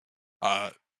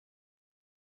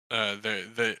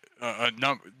that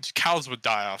cows would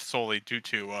die off solely due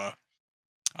to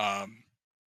um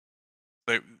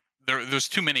they there's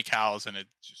too many cows and it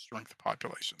just shrunk the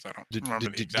populations. I don't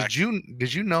remember the exact.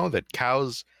 did you know that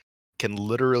cows can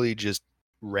literally just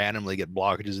randomly get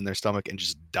blockages in their stomach and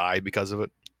just die because of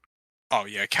it? Oh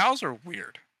yeah, cows are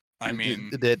weird. I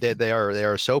mean, they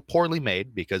are so poorly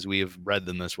made because we have bred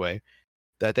them this way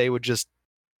that they would just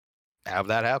have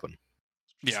that happen.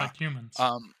 Just yeah. like humans.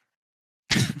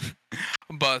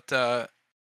 But no,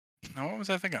 what was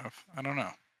I thinking of? I don't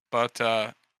know. But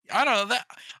I don't know that.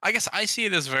 I guess I see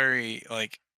it as very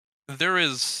like there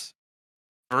is,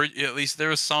 at least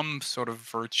there is some sort of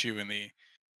virtue in the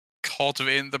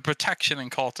the protection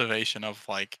and cultivation of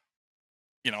like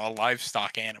a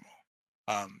livestock animal.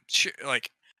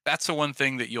 Like that's the one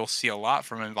thing that you'll see a lot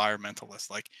from environmentalists.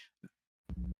 Like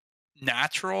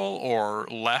natural or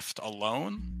left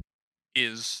alone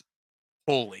is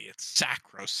holy. It's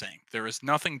sacrosanct. There is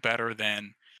nothing better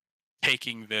than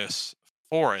taking this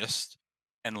forest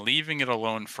and leaving it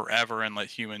alone forever and let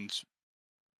humans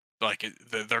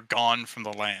they're gone from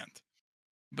the land.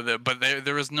 But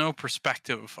there is no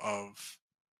perspective of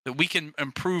that we can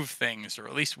improve things or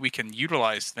at least we can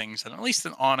utilize things in at least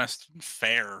an honest and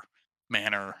fair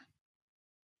manner.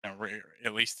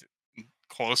 At least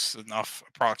close enough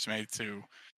approximate to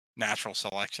natural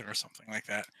selection or something like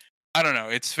that. I don't know.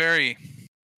 It's very,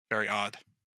 very odd.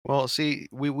 Well, see,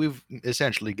 we've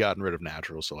essentially gotten rid of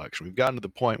natural selection. We've gotten to the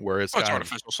point where it's Well, it's kind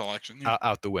artificial selection. of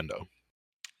out the window.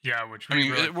 Yeah, which I we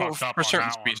mean, really well, fucked up for on certain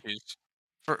that one. species.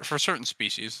 For certain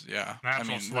species, yeah. Natural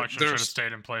I mean, selection should have there's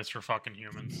stayed in place for fucking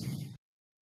humans.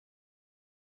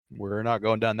 We're not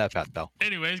going down that path, though.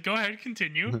 Anyways, go ahead,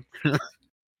 continue.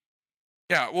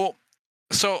 yeah. Well,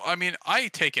 so I mean, I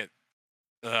take it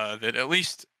that at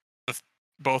least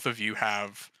both of you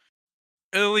have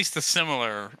at least a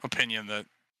similar opinion that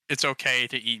it's okay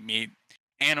to eat meat.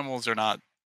 Animals are not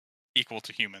equal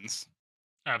to humans.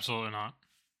 Absolutely not.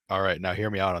 All right, now hear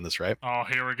me out on this, right? Oh,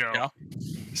 here we go. Yeah.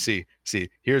 See,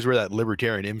 here's where that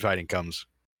libertarian infighting comes.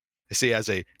 See, as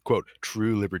a quote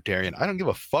true libertarian, I don't give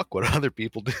a fuck what other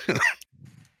people do.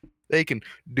 They can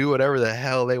do whatever the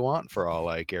hell they want for all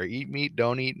I care. Eat meat,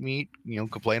 don't eat meat.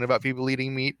 Complain about people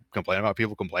eating meat. Complain about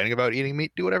people complaining about eating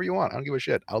meat. Do whatever you want. I don't give a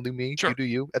shit. I'll do me. Sure. You do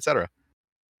you, etc.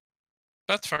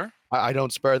 That's fair. I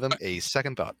don't spare them a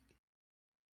second thought.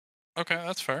 Okay,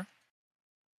 that's fair.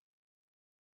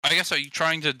 I guess are you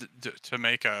trying to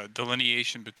make a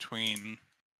delineation between?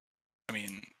 I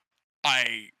mean,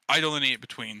 I delineate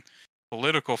between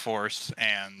political force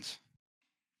and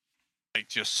like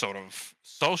just sort of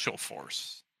social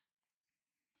force,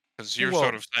 because you're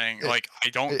sort of saying like I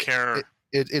don't care.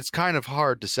 It's kind of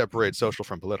hard to separate social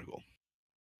from political.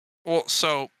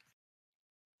 Well,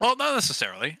 not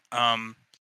necessarily.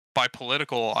 By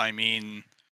political, I mean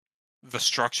the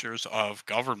structures of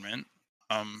government.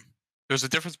 There's a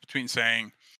difference between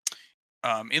saying,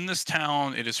 in this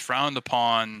town, it is frowned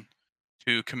upon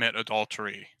to commit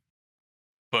adultery,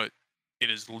 but it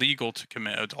is legal to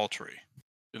commit adultery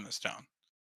in this town.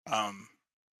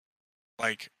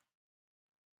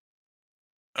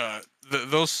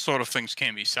 Those sort of things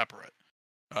can be separate.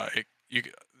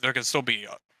 There can still be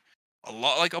a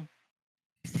lot like a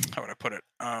how would I put it?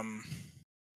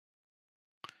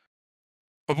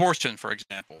 Abortion, for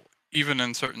example, even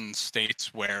in certain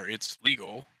states where it's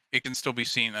legal, it can still be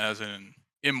seen as an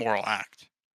immoral act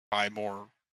by more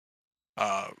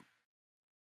I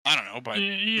don't know, by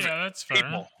Yeah, that's fair.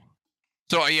 people.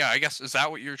 So yeah, I guess is that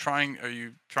what you're trying? Are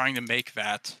you trying to make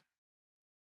that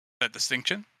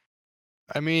distinction?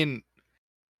 I mean,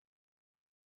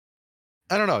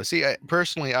 I don't know. See,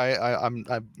 personally, I'm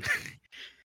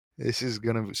this is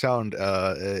gonna sound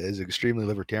as extremely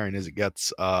libertarian as it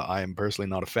gets. I am personally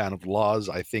not a fan of laws.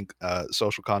 I think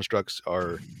social constructs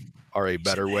are a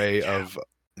better way of.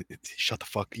 Shut the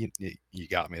fuck! You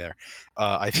got me there.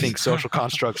 I think social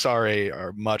constructs are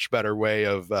a much better way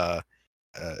of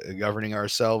governing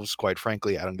ourselves. Quite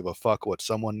frankly, I don't give a fuck what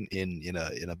someone in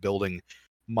a building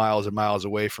miles and miles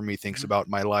away from me thinks about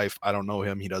my life. I don't know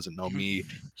him. He doesn't know me.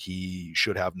 He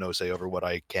should have no say over what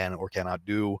I can or cannot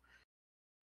do.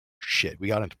 Shit, we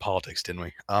got into politics, didn't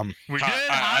we? We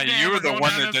did. You were the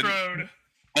one that didn't. didn't.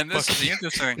 And this is the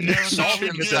interesting thing. Never Salt thought we'd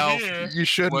get himself, here. You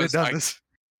shouldn't have was done like- this.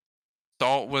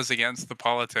 Salt was against the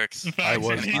politics. I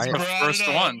was- And he's I- the first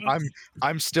one.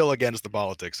 I'm still against the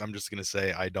politics. I'm just gonna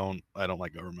say I don't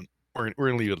like government. We're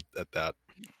gonna leave it at that.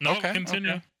 No, Okay,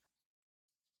 continue. okay.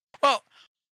 Well,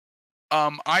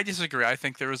 I disagree. I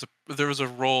think there is a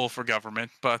role for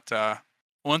government, but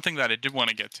one thing that I did want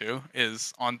to get to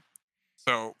is on.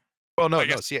 So Well, no, I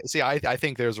no. guess- See, I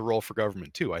think there's a role for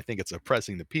government too. I think it's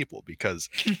oppressing the people because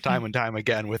time and time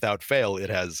again, without fail,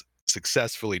 it has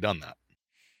successfully done that.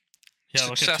 Yeah,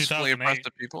 look at successfully oppressed 2008.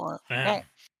 the people. Yeah. Well,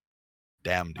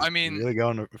 Damn, dude. I mean- you're really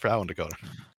going for that one, Dakota.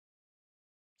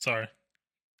 Sorry.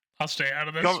 I'll stay out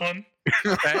of this Go- one.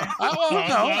 okay. Well, no.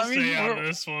 I'll I mean, stay out of we're-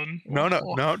 this one. No,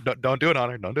 don't do it,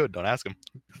 Honor. Don't do it. Don't ask him.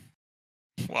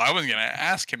 well, I wasn't gonna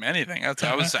ask him anything.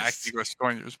 I was actually just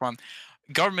going to respond.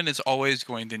 Government is always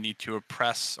going to need to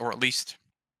oppress or at least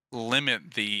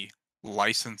limit the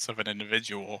license of an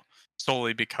individual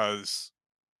solely because,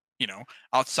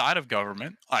 outside of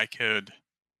government, I could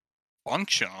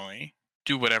functionally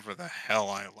do whatever the hell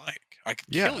I like. I could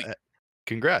kill you.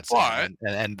 Congrats. But-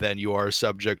 And then you are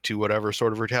subject to whatever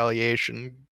sort of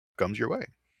retaliation comes your way.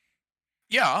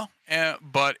 Yeah,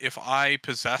 but if I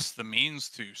possess the means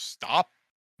to stop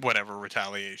whatever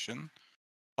retaliation,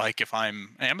 like if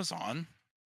I'm Amazon,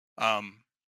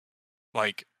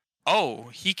 like,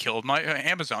 oh,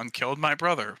 Amazon killed my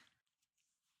brother.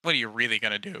 What are you really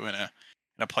gonna do in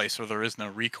a place where there is no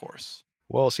recourse?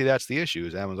 Well, see, that's the issue.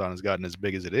 Is Amazon has gotten as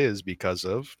big as it is because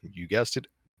of, you guessed it,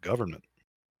 government.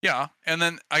 Yeah, and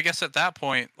then I guess at that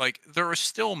point, like there are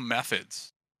still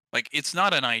methods. Like it's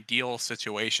not an ideal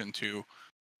situation to,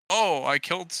 oh, I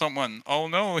killed someone. Oh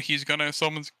no,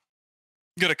 someone's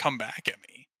gonna come back at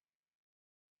me.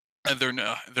 And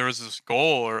there is this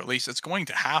goal, or at least it's going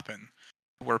to happen,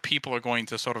 where people are going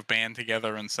to sort of band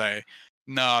together and say,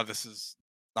 no, this is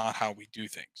not how we do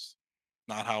things.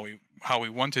 Not how we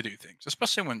want to do things,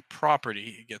 especially when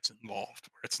property gets involved,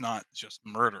 where it's not just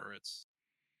murder, it's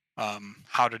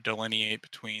how to delineate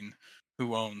between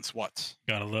who owns what.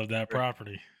 Gotta love that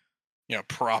property. Yeah,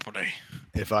 property.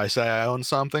 If I say I own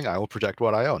something, I will protect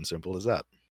what I own. Simple as that.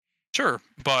 Sure,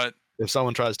 but If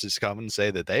someone tries to come and say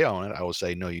that they own it, I will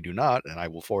say, no, you do not, and I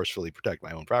will forcefully protect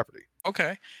my own property.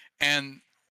 okay. And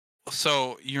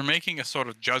so you're making a sort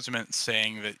of judgment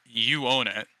saying that you own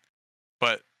it,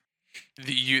 but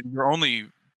your only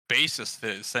basis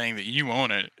that is saying that you own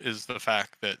it is the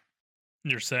fact that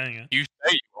You're saying it. you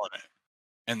say you own it.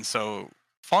 And so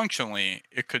functionally,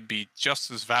 it could be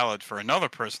just as valid for another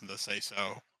person to say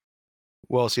so.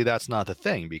 Well, see, that's not the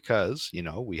thing because,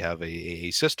 we have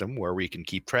a system where we can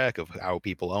keep track of how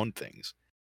people own things.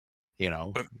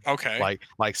 But okay.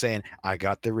 Like saying, I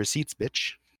got the receipts,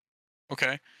 bitch.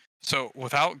 Okay. So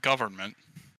without government,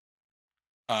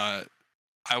 I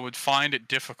would find it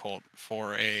difficult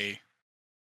for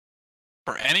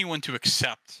anyone to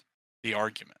accept the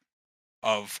argument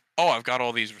of, oh, I've got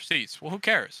all these receipts. Well, who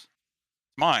cares?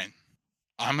 It's mine.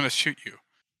 I'm going to shoot you.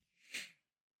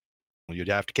 Well, you'd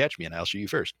have to catch me and I'll shoot you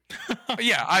first.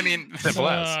 Yeah, I mean, Simple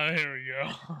as. Here we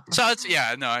go. so it's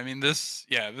I mean this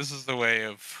is the way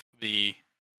of the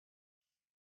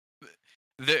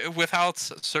without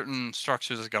certain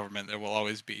structures of government, there will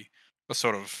always be a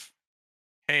sort of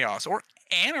chaos or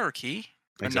anarchy,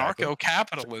 Exactly.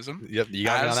 anarcho-capitalism. Yep, you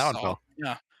got me on that one, pal.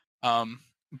 Yeah.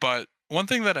 But one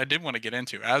thing that I did want to get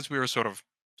into, as we were sort of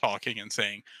talking and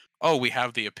saying, oh, we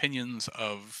have the opinions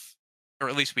of, or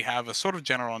at least we have a sort of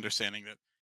general understanding that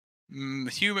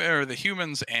the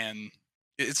humans, and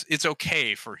it's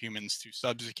okay for humans to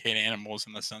subjugate animals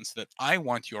in the sense that I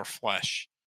want your flesh,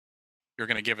 you're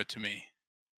going to give it to me,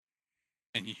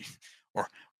 and you,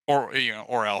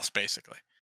 or else basically.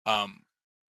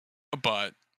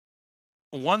 But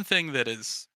one thing that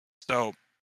is so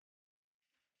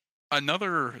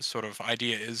another sort of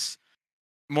idea is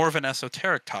more of an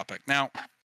esoteric topic. Now,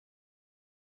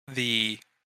 the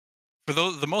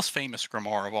most famous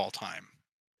grimoire of all time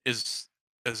is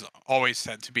always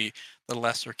said to be the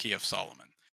Lesser Key of Solomon,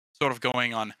 sort of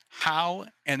going on how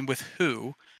and with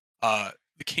who the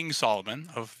King Solomon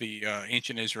of the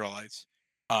ancient Israelites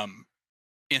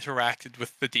interacted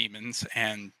with the demons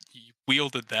and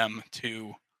wielded them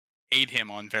to aid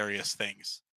him on various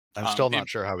things. I'm still not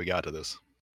sure how we got to this.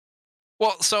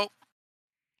 Well, so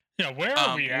yeah, where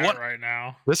are we at right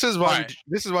now? This is why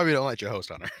we don't let you host,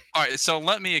 Hunter. All right, so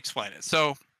let me explain it.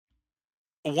 So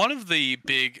one of the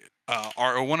big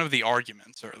or one of the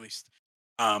arguments, or at least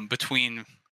between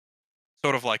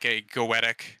sort of like a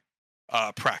goetic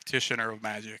practitioner of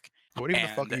magic, what even the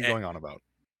fuck are you going on about?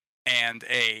 And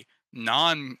a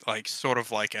non, like, sort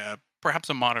of like a perhaps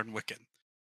a modern Wiccan,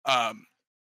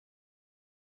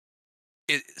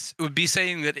 it would be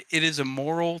saying that it is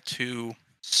immoral to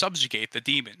subjugate the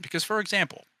demon because, for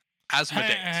example,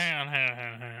 Asmodeus.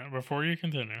 Hang on. Before you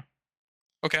continue.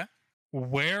 Okay.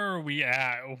 Where are we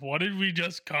at? What did we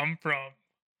just come from?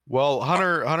 Well,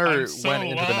 Hunter went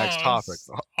into the next topic.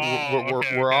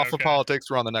 We're off of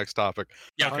politics. We're on the next topic.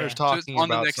 Yeah, Hunter's talking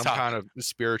about some kind of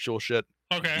spiritual shit.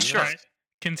 Okay, sure. Right.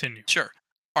 Continue. Sure.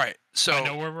 All right. So I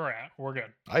know where we're at. We're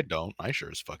good. I don't. I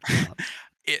sure as fuck do not.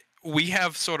 We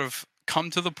have sort of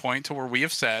come to the point to where we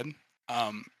have said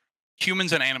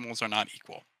humans and animals are not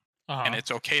equal, and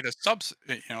it's okay to subject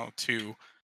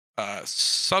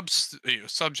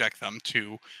them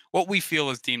to what we feel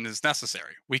is deemed as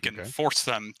necessary. We can force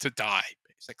them to die,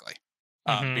 basically,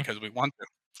 because we want to.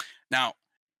 Now,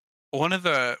 one of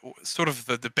the sort of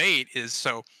the debate is,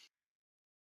 so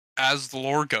as the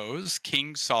lore goes,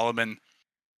 King Solomon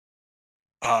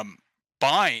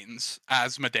binds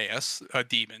Asmodeus, a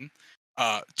demon,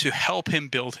 to help him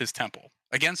build his temple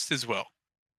against his will.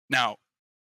 Now,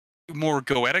 more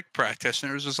goetic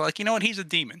practitioners is like, you know what? He's a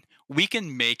demon. We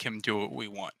can make him do what we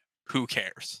want. Who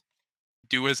cares?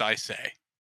 Do as I say.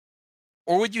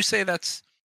 Or would you say that's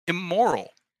immoral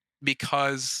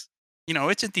because,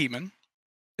 it's a demon?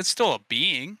 It's still a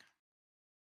being.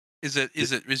 Is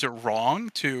it wrong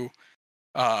to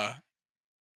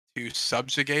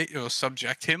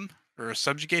subject him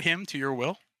to your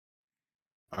will?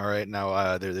 All right,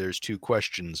 now there's two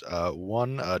questions.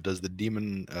 One, does the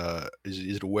demon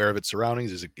is it aware of its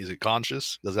surroundings? Is it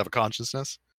conscious? Does it have a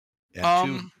consciousness? And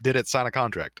two, did it sign a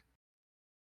contract?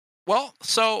 Well,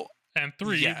 so and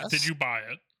three, yes. Did you buy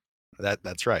it?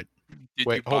 That's right.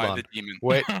 Wait, hold on. The demon?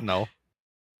 Wait, no.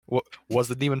 Was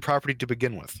the demon property to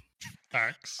begin with?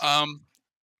 Facts.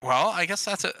 Well, I guess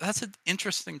that's an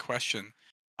interesting question.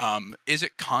 Is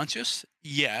it conscious?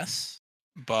 Yes,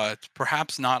 but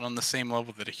perhaps not on the same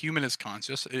level that a human is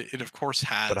conscious. It of course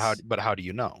has. But how do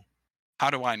you know? How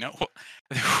do I know?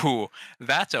 Ooh,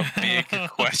 that's a big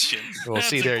question. Well,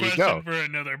 see, there you go. For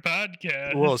another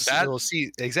podcast. We'll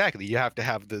see. Exactly. You have to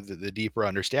have the deeper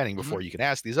understanding before you can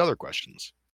ask these other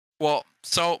questions. Well,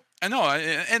 so I know,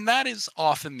 and that is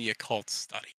often the occult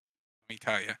study. Let me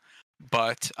tell you.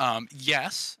 But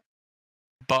yes,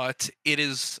 but it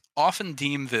is often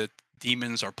deemed that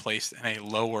demons are placed in a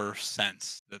lower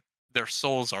sense, that their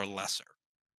souls are lesser,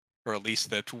 or at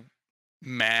least that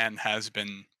man has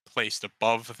been placed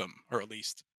above them, or at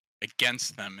least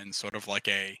against them in sort of like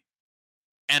a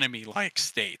enemy-like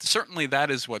state. Certainly that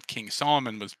is what King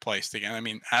Solomon was placed again. I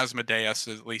mean, Asmodeus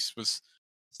at least was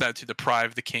said to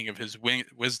deprive the king of his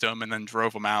wisdom and then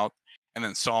drove him out. And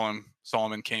then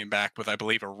Solomon came back with, I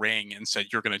believe, a ring and said,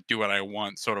 "You're going to do what I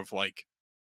want," sort of like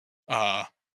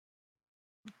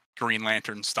Green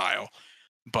Lantern style.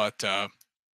 But I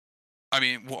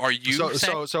mean, are you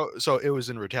so it was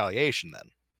in retaliation then?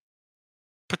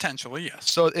 Potentially, yes.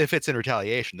 So if it's in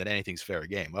retaliation, then anything's fair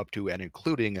game, up to and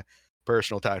including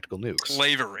personal tactical nukes.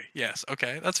 Slavery, yes.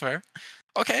 Okay, that's fair.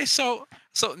 Okay, so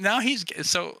now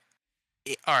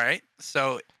all right.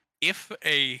 So if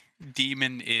a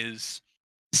demon is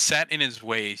set in his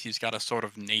ways, he's got a sort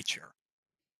of nature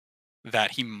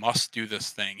that he must do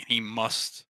this thing. He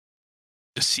must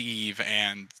deceive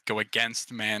and go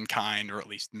against mankind, or at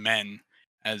least men,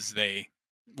 as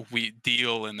we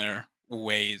deal in their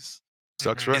ways.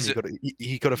 Sucks for him.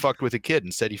 He could have fucked with a kid.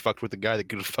 Instead, he fucked with the guy that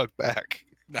could have fucked back.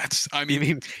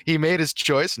 He made his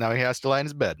choice. Now he has to lie in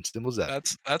his bed. Simple as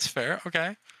that. That's fair.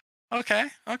 Okay.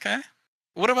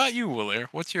 What about you, Willer?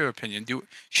 What's your opinion?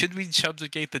 Should we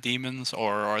subjugate the demons,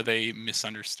 or are they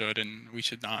misunderstood and we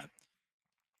should not?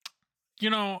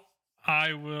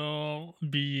 I will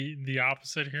be the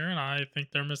opposite here, and I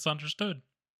think they're misunderstood.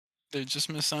 They're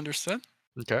just misunderstood?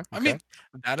 Okay. I mean,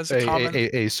 that is a common...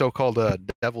 a so-called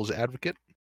devil's advocate?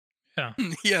 Yeah.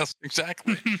 Yes,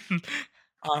 exactly.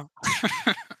 Um,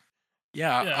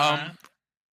 yeah. Yeah.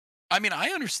 I mean, I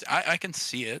understand. I can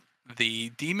see it. The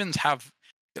demons have,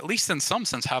 at least in some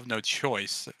sense, have no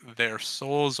choice. Their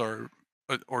souls are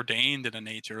ordained in a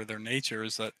nature. Their nature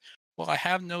is that. Well, I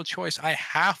have no choice. I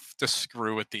have to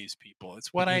screw with these people.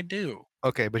 It's what I do.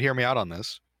 Okay, but hear me out on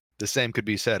this. The same could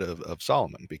be said of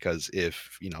Solomon, because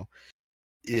if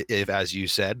if as you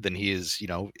said, then he is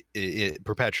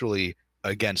perpetually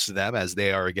against them as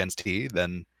they are against he,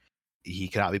 then he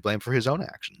cannot be blamed for his own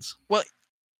actions. Well,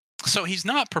 so he's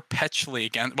not perpetually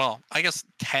against. Well, I guess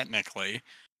technically,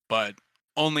 but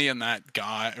only in that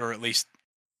guy, or at least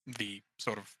the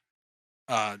sort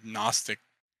of Gnostic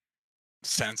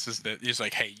sense is that he's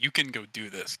like, hey, you can go do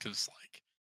this because like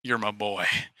you're my boy.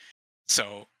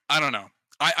 So I don't know.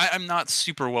 I'm not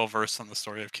super well versed on the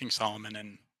story of King Solomon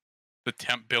and the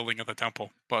building of the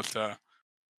temple, but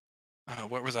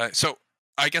what was I? So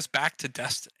I guess back to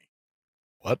Destiny.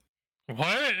 What?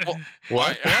 What? Well,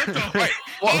 What? What the? Wait,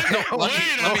 well, What? no, let me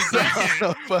Wait a bring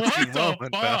second. fucking What the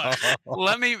moment, fuck? pal.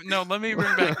 let me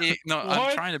bring back I'm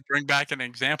What? trying to bring back an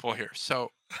example here. So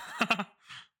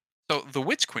the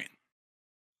Witch Queen,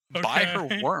 by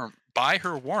Okay.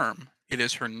 her worm, it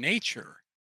is her nature.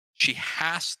 She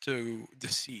has to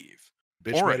deceive.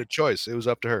 Bitch Or made a choice. It was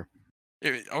up to her.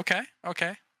 Okay.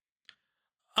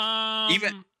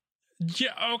 Even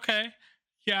Yeah. Okay.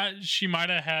 Yeah, she might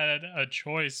have had a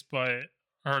choice, but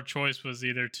her choice was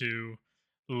either to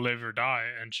live or die,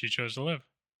 and she chose to live.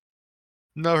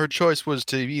 No, her choice was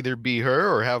to either be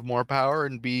her or have more power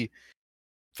and be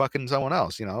fucking someone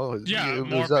else. Yeah, It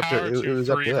more was up to power it to was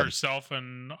up free to them. herself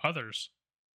and others.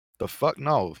 The fuck?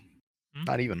 No, Hmm?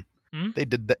 not even. Hmm? They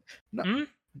did that. No. Hmm?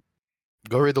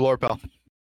 Go read the lore, pal.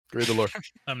 Go read the lore.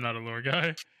 I'm not a lore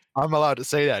guy. I'm allowed to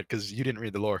say that because you didn't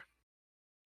read the lore.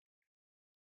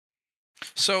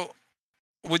 so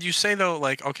would you say though,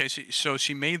 like, okay, so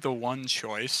she made the one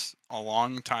choice a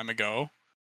long time ago.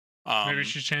 Maybe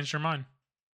she changed her mind.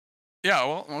 Yeah,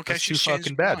 well, okay, That's too she's changed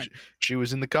fucking her bad. mind. She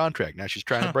was in the contract. Now she's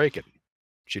trying to break it.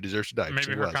 She deserves to die. 'Cause Maybe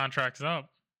she her was. contract's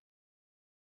up.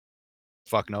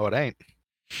 Fuck no, it ain't.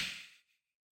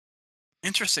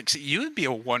 Interesting. See, you would be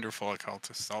a wonderful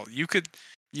occultist. You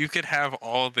could have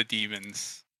all the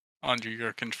demons under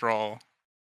your control.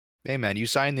 Hey man, you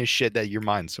signed this shit that your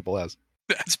mind simple as.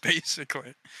 That's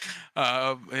basically.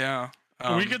 Yeah.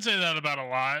 We could say that about a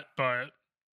lot, but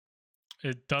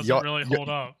it doesn't Y'all- really y- hold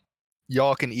up.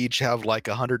 Y'all can each have like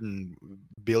 100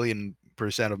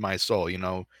 billion% of my soul.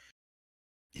 You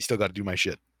still got to do my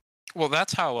shit. Well,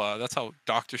 that's how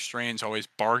Doctor Strange always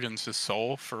bargains his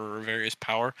soul for various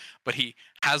power, but he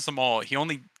has them all. He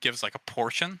only gives like a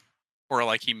portion, or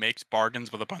like he makes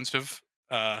bargains with a bunch of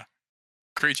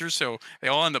creatures, so they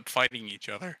all end up fighting each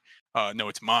other. No,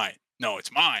 it's mine. No,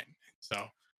 it's mine.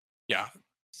 So, yeah.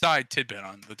 Side tidbit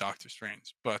on the Doctor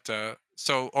Strange. But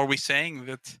so are we saying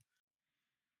that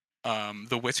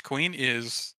the Witch Queen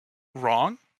is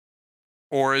wrong,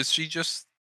 or is she just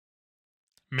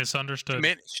Misunderstood.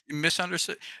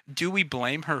 misunderstood? Do we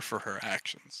blame her for her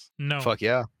actions? No. Fuck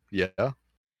yeah. Yeah.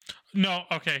 No,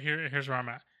 okay, here's where I'm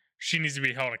at. She needs to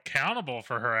be held accountable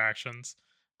for her actions,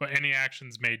 but any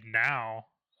actions made now,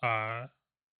 I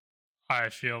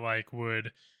feel like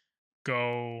would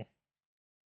go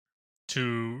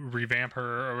to revamp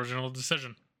her original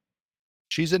decision.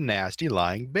 She's a nasty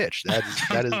lying bitch.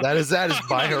 That is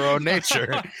by her own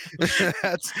nature.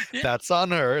 That's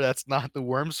on her. That's not the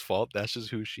worm's fault. That's just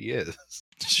who she is.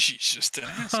 She's just an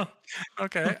asshole.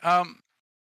 Okay.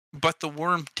 But the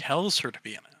worm tells her to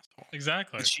be an asshole.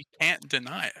 Exactly. And she can't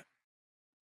deny it.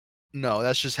 No,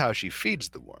 that's just how she feeds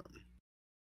the worm.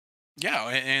 Yeah,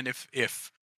 and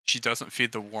if she doesn't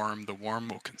feed the worm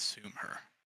will consume her.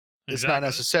 It's not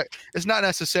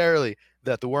necessarily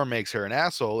that the worm makes her an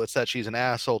asshole. It's that she's an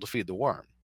asshole to feed the worm,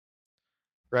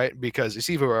 right? Because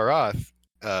Isiva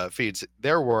Arath feeds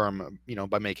their worm,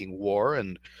 by making war,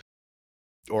 and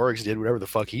Oryx did whatever the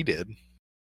fuck he did.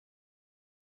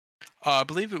 I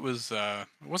believe it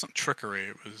wasn't trickery.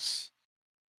 It was,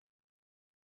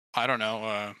 I don't know.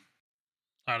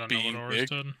 I don't know being what Oris big.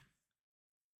 did.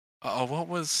 What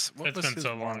was It's been his so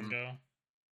long worm? ago.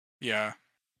 Yeah.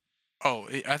 Oh,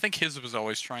 I think his was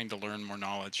always trying to learn more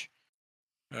knowledge,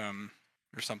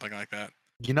 or something like that.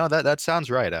 That sounds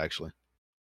right, actually.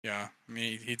 Yeah, I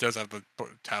mean he does have the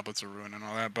tablets of ruin and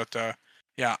all that, but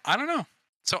yeah, I don't know.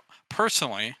 So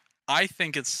personally, I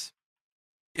think it's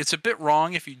a bit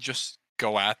wrong if you just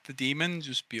go at the demon,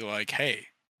 just be like, hey,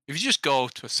 if you just go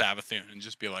to a Savathun and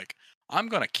just be like, I'm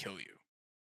gonna kill you,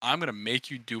 I'm gonna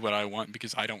make you do what I want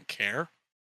because I don't care.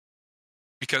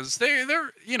 Because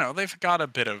they're they've got a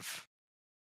bit of,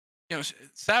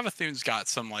 Savathun's got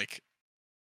some like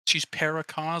She's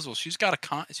paracausal. She's got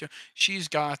she's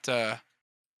got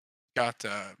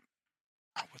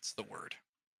what's the word?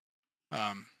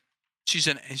 Um, she's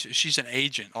an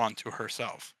agent onto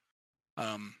herself.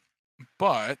 Um,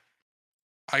 but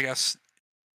I guess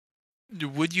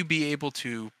would you be able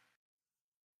to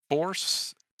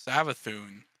force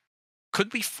Savathun?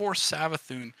 Could we force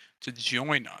Savathun to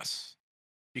join us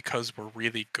because we're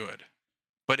really good?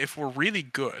 But if we're really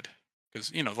good, because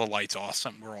the light's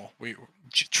awesome, we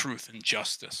truth and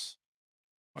justice.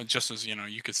 Well, just as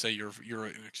you could say you're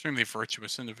an extremely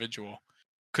virtuous individual.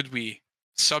 Could we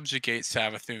subjugate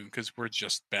Savathun because we're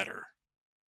just better?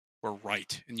 We're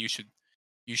right, and you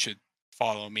should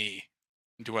follow me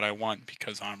and do what I want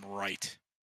because I'm right.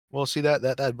 Well, see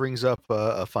that brings up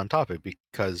a fun topic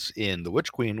because in the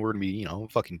Witch Queen we're gonna be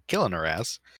fucking killing her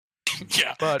ass,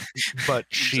 Yeah, but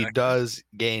she exactly. does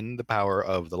gain the power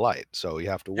of the light. So you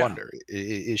have to Yeah. wonder: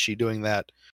 is she doing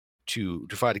that to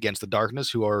fight against the darkness,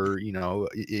 who are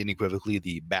unequivocally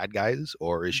the bad guys,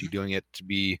 or is she Mhm. doing it to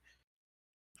be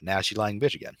a nasty lying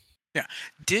bitch again? Yeah.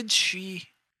 Did she?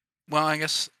 Well, I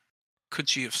guess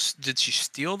did she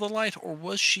steal the light, or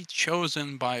was she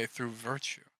chosen through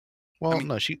virtue? Well, mean-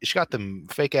 no, she got them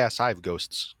fake ass hive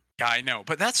ghosts. Yeah, I know,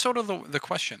 but that's sort of the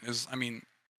question. Is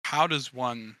how does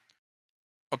one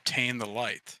obtain the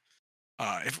light?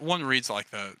 If one reads like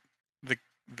the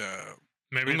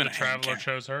Maybe the Lumina Traveler Hand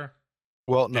chose her.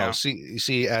 Well, no, Yeah.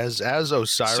 see, as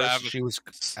Osiris,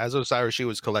 Sabbath. she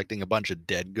was collecting a bunch of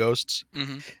dead ghosts,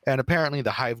 Hmm. and apparently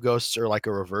the hive ghosts are like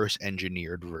a reverse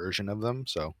engineered version of them.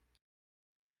 So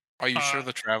Are you sure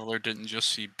the Traveler didn't just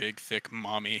see big, thick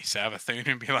mommy Savathun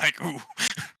and be like, "Ooh,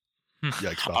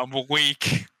 yikes, pal. I'm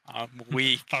weak. I'm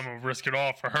weak." I'm gonna risk it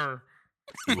all for her.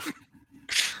 Oof.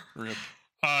 Rip.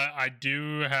 I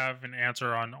do have an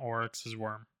answer on Oryx's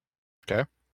worm. Okay.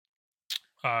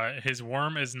 His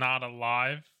worm is not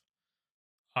alive.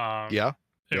 Yeah,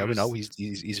 it we was- know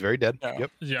he's very dead. Yeah.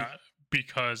 Yep. Yeah,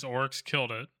 because Oryx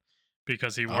killed it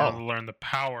because he Oh. wanted to learn the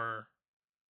power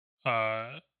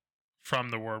from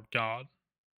the worm god.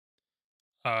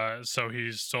 So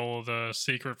he stole the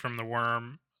secret from the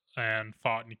worm and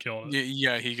fought and killed it.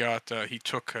 Yeah, he got he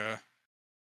took well,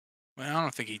 I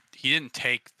don't think he didn't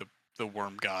take the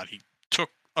worm god. He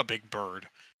took a big bird.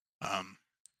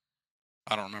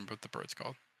 I don't remember what the bird's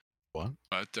called. What?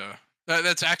 But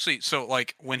that's actually so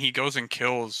like when he goes and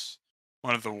kills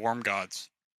one of the worm gods,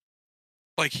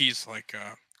 like he's like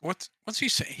what's he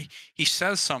say? He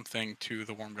says something to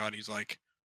the worm god. He's like,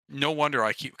 "No wonder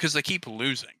I keep," because they keep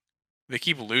losing. They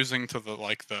keep losing to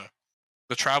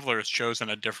the Traveler has chosen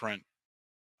a different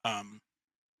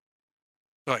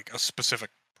like a specific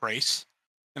race,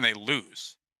 and they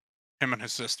lose. Him and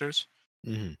his sisters,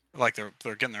 Hmm. like they're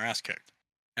getting their ass kicked.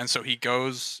 And so he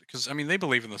goes because they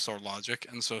believe in the sword logic,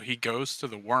 and so he goes to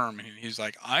the worm and he's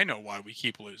like, "I know why we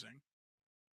keep losing.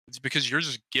 It's because you're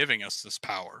just giving us this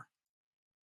power.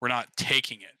 We're not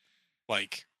taking it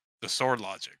like the sword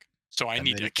logic. So I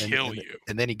need to kill you."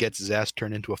 And then he gets his ass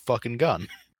turned into a fucking gun.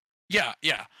 Yeah,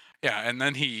 yeah, yeah. And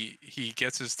then he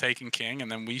gets his Taken King, and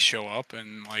then we show up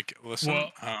and like, listen,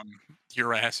 Well-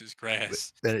 your ass is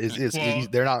grass. Well-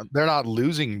 They're not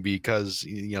losing because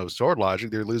sword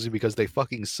logic. They're losing because they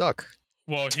fucking suck.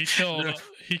 Well, he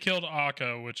killed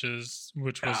Akka, which was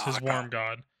his Akka. worm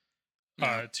god,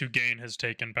 Yeah. to gain his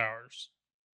taken powers.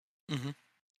 Mhm.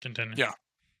 Continue. Yeah.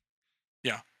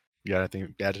 You got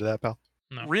anything to add to that, pal?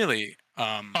 No. Really?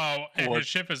 Oh, and Or- his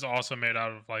ship is also made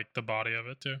out of like the body of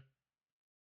it too.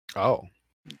 Oh,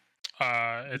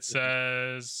 It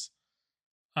says,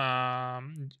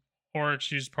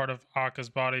 Oryx used part of Akka's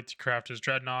body to craft his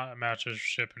dreadnought, a matches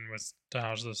ship in which to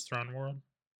house this throne world.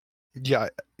 yeah.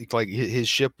 Like his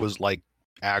ship was like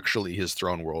actually his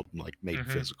throne world, like made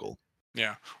Mhm. physical.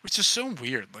 Yeah, which is so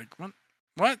weird. Like what?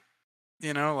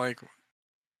 Like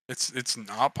it's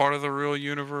not part of the real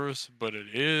universe, but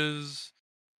it is.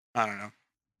 I don't know.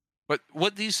 But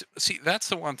what that's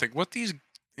the one thing. What these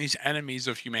enemies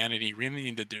of humanity really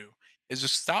need to do is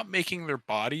just stop making their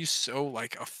bodies so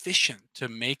like efficient to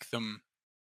make them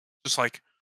just like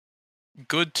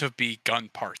good to be gun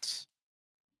parts.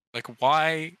 Like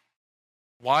why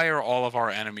are all of our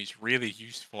enemies really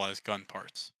useful as gun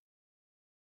parts?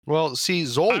 Well, see, I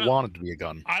Zol don't- wanted to be a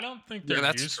gun. I don't think Yeah, they're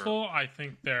that's true. useful. I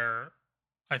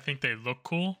think they look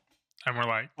cool, and we're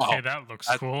like, Oh, hey, that looks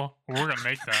cool. We're gonna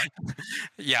make that.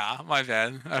 Yeah, my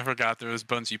bad. I forgot there was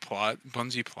Bungie plot.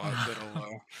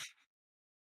 That'll.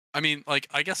 I mean, like,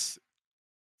 I guess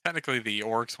technically the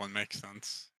orcs one makes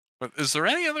sense. But is there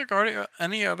any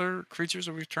other creatures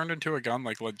that we've turned into a gun,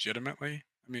 like legitimately?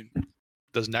 I mean,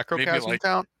 Does necrochasm like-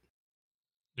 count?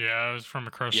 Yeah, it was from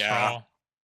a cursed Yeah. skull.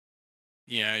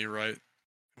 Yeah, you're right.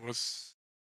 It was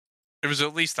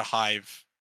at least a hive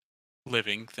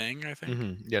living thing, I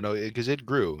think. Yeah, no, because it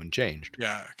grew and changed.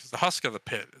 Yeah, because the husk of the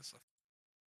pit is,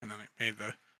 and then it made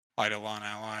the Eidolon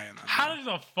ally, and then How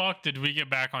the fuck did we get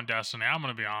back on Destiny? I'm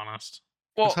gonna be honest.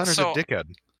 Because Hunter's a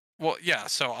dickhead. Well, yeah.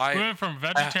 So We went from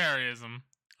vegetarianism,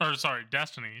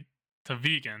 Destiny, to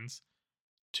vegans,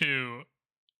 to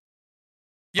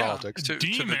politics.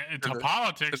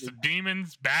 politics, to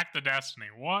demons, back to Destiny.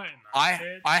 What?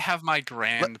 I have my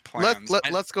grand plans.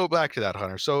 Let's go back to that,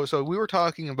 Hunter. So we were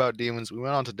talking about demons. We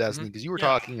went on to Destiny because you were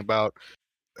talking about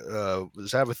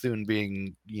Savathun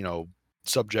being,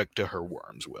 subject to her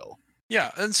worm's will.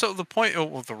 Yeah, and so the point,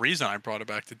 the reason I brought it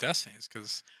back to Destiny is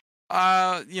because,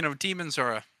 demons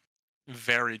are a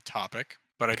varied topic,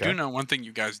 but I do know one thing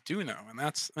you guys do know, and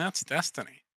that's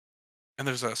Destiny. And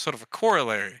there's a sort of a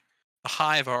corollary. The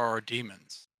hive are our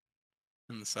demons,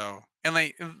 and so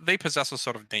they possess a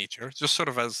sort of nature, just sort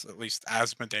of as at least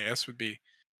Asmodeus would be.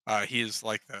 He is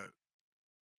like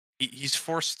he's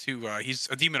forced to. He's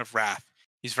a demon of wrath.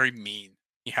 He's very mean.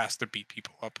 He has to beat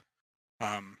people up.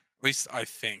 At least I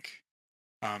think.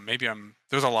 Maybe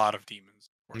there's a lot of demons.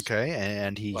 Of course. Okay,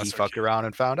 and he fucked around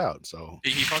and found out. So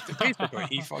he fucked basically.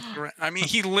 He fucked around. I mean,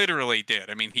 he literally did.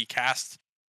 I mean, he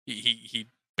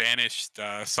banished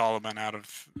Solomon out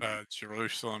of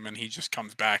Jerusalem, and he just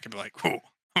comes back and be like, "Who?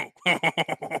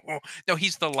 No,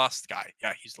 he's the lust guy.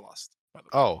 Yeah, he's the lust.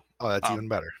 Oh, that's even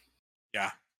better.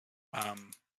 Yeah.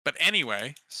 But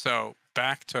anyway, so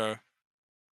back to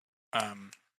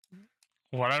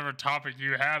whatever topic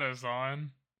you had us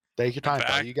on. Take your time,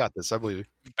 pal. You got this. I believe you.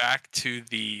 Back to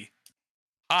the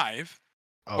hive.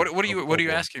 What are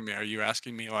you asking me? Are you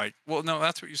asking me like? Well, no,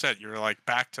 that's what you said. You're like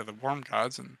back to the worm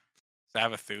gods and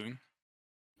Savathun.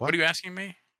 What are you asking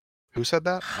me? Who said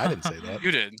that? I didn't say that.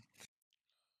 You did.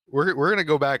 We're gonna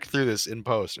go back through this in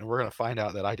post, and we're gonna find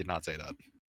out that I did not say that.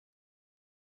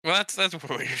 Well, that's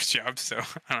Warrior's job, so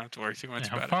I don't have to worry too much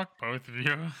about fuck both of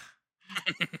you.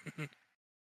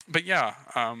 But yeah,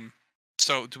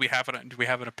 so do we have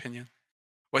an opinion?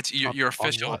 What's your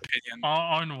official opinion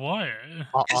on what?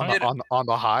 On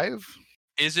the hive?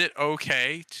 Is it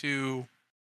okay to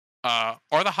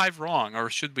are the hive wrong, or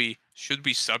should we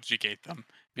subjugate them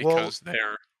because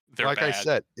they're like bad? I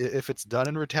said, if it's done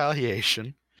in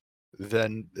retaliation,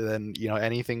 then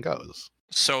anything goes.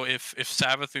 So if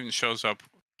Savathun shows up,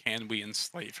 can we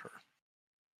enslave her?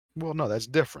 Well, no, that's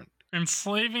different.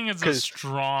 Enslaving is a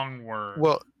strong word.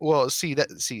 Well, that's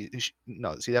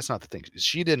not the thing.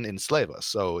 She didn't enslave us,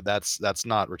 so that's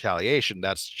not retaliation.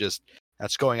 That's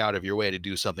going out of your way to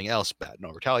do something else bad.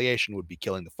 No, retaliation would be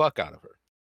killing the fuck out of her.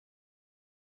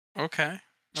 Okay.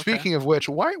 Speaking of which,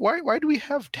 why do we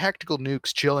have tactical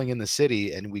nukes chilling in the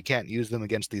city and we can't use them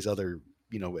against these other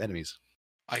enemies?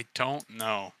 I don't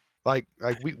know. Like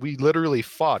we literally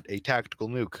fought a tactical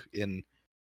nuke in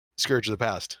Scourge of the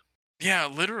Past. Yeah,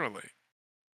 literally.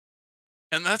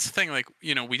 And that's the thing, like,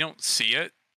 we don't see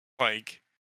it. Like,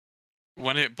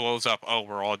 when it blows up, oh,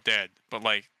 we're all dead. But,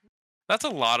 like, that's a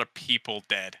lot of people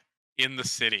dead in the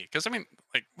city. Because, I mean,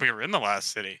 like, we were in the last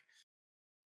city.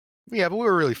 Yeah, but we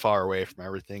were really far away from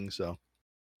everything, so.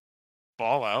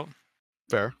 Fallout.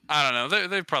 Fair. I don't know.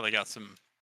 They've probably got some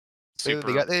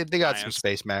super they got some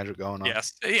space magic going on.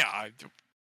 Yes. Yeah.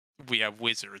 We have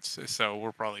wizards, so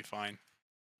we're probably fine.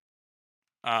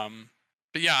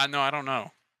 But yeah, no, I don't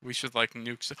know. We should like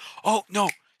nuke. Oh no!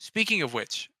 Speaking of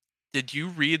which, did you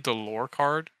read the lore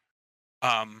card?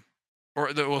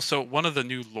 So one of the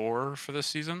new lore for this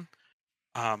season.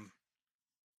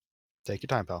 Take your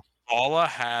time, pal. Zavala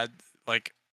had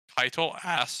Keitel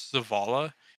asked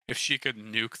Zavala if she could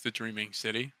nuke the Dreaming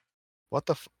City. What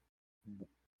the?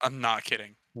 I'm not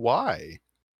kidding. Why?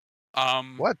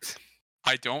 What?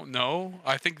 I don't know.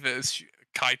 I think that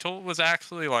Keitel was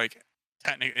actually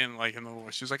technically in the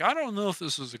lore. She was like, I don't know if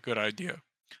this is a good idea.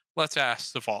 Let's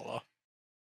ask Zavala.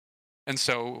 And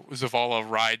so Zavala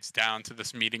rides down to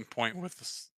this meeting point with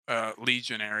this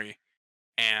legionary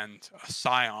and a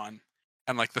scion.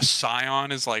 And the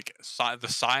scion is the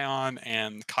scion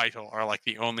and Keitel are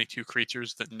the only two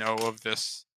creatures that know of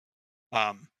this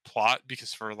plot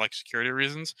because for security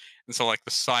reasons. And so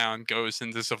the scion goes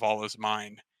into Zavala's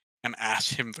mind and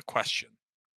asks him the question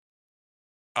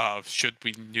of should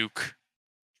we nuke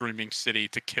Dreaming City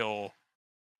to kill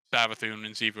Savathun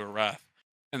and Xivu Arath?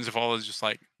 And Zavala's just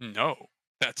like, no,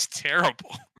 that's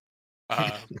terrible.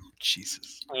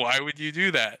 Jesus. Why would you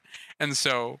do that? And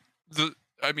so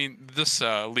this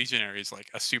legionary is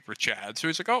a super Chad. So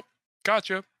he's like, oh,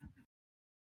 gotcha.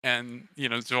 And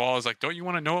Zavala's like, don't you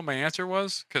want to know what my answer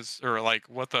was?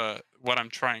 What I'm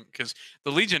trying, because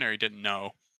the legionary didn't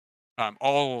know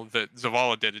all that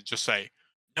Zavala did is just say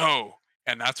no,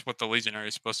 and that's what the Legionary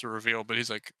is supposed to reveal. But he's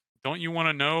like, "Don't you want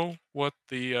to know what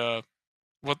the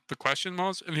question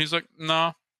was?" And he's like,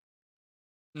 "No,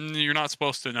 you're not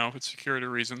supposed to know. It's security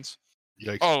reasons."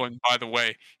 Yikes. Oh, and by the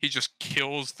way, he just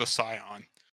kills the Scion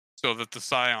so that the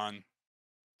Scion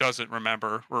doesn't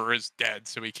remember or is dead,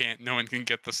 so he can't. No one can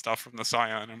get the stuff from the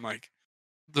Scion. I'm like,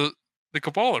 the the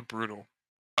Cabal are brutal,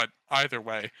 but either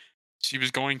way, she was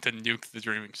going to nuke the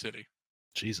Dreaming City.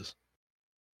 Jesus.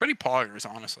 Pretty poggers,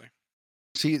 honestly.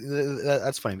 See,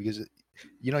 that's funny because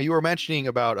you were mentioning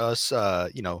about us,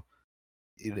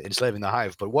 enslaving the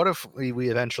hive. But what if we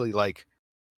eventually like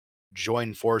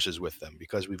join forces with them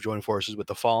because we've joined forces with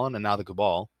the Fallen and now the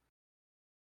Cabal?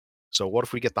 So what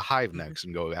if we get the hive next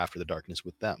and go after the darkness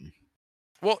with them?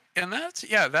 Well, and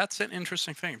that's an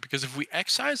interesting thing because if we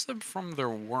excise them from their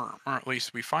worm, or at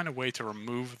least we find a way to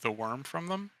remove the worm from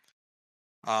them,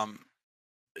 um,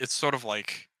 it's sort of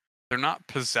like they're not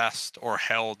possessed or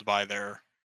held by their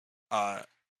uh,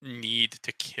 need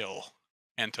to kill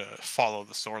and to follow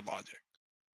the sword logic.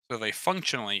 So they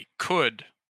functionally could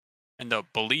end up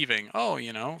believing, oh,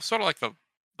 sort of like the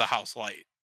House Light,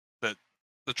 that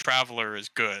the traveler is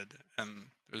good and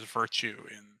there's virtue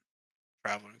in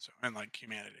traveler and like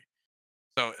humanity.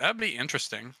 So that'd be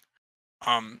interesting.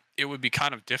 It would be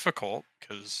kind of difficult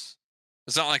because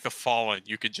it's not like the Fallen.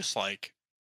 You could just like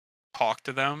talk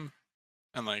to them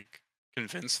and like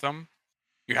convince them.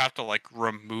 You have to like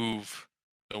remove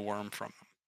the worm from them.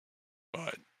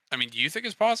 But I mean, do you think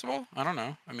it's possible? I don't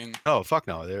know. I mean, Oh fuck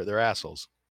no, they're assholes.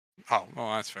 oh,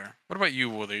 well, that's fair. What about you,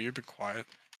 Wooly? You've been quiet.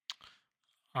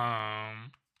 I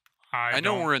I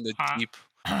know don't. we're in the I, deep.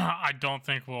 I don't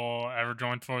think we'll ever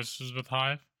join forces with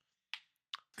Hive.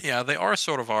 Yeah, they are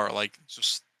sort of our like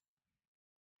just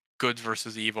good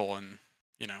versus evil, and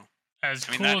As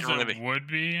I mean cool that as really. it would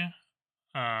be,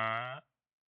 I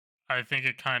think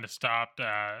it kind of stopped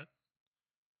at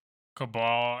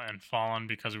Cabal and Fallen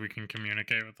because we can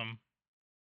communicate with them.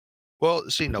 Well,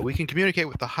 see, no, we can communicate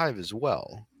with the hive as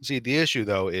well. See, the issue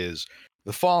though is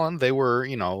the Fallen. They were,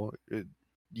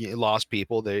 lost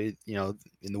people. They,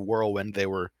 in the whirlwind, they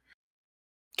were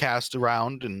cast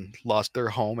around and lost their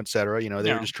home, etc. They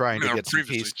were just I trying mean, to they were get some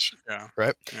previously, peace, yeah,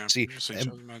 right? yeah, See, previously and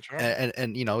chosen by the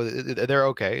tribe. they're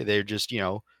okay. They're just,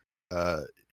 uh,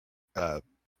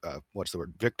 what's the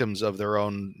word? Victims of their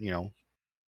own,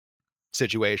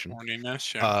 situation.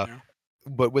 Horniness, yeah, Uh, yeah.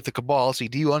 but with the Cabal, see,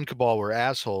 D1 Cabal were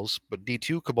assholes, but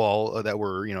D2 Cabal that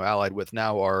we're allied with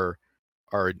now are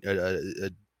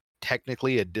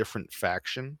technically a different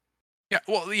faction. Yeah,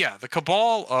 well, yeah, the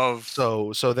Cabal of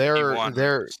So they're D1 are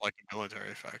they're just like a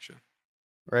military faction.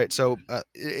 right. So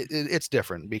it's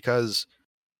different because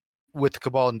with the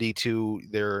Cabal and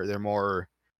D2, they're more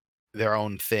their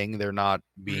own thing. They're not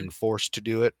being forced to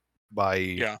do it by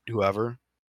Yeah, whoever.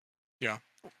 yeah,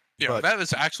 yeah. But That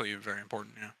is actually very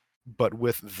important. Yeah.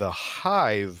 with the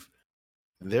Hive,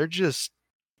 they're just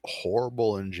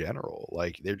horrible in general.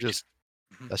 Like they're just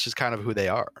Mhm. that's just kind of who they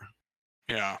are.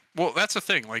 Yeah. Well, that's the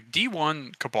thing. Like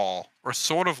D1 Cabal are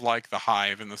sort of like the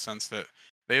Hive in the sense that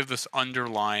they have this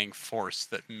underlying force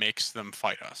that makes them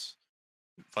fight us.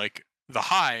 Like the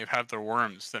Hive have their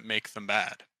worms that make them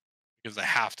bad because they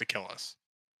have to kill us.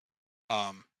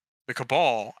 The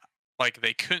Cabal, like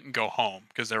they couldn't go home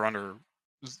because they're under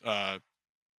uh,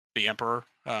 the Emperor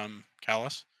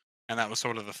Callus, and that was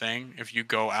sort of the thing. If you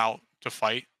go out to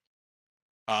fight,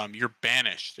 you're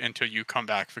banished until you come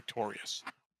back victorious,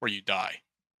 or you die.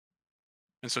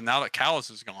 And so now that Callus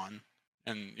is gone,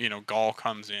 and Gaul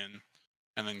comes in,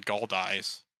 and then Gaul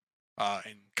dies,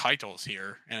 and Keitel's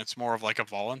here, and it's more of like a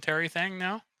voluntary thing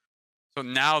now. So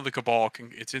now the Cabal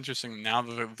can. It's interesting now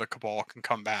that the Cabal can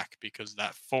come back because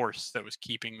that force that was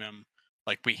keeping them,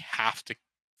 like we have to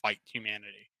fight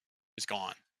humanity, is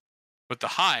gone. But the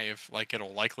Hive, like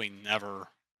it'll likely never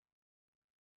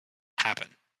happen.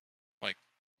 Like,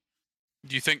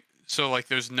 do you think so? Like,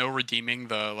 there's no redeeming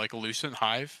the like Lucent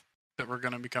Hive that we're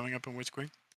gonna be coming up in Witch Queen.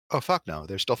 Oh fuck no,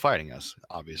 they're still fighting us,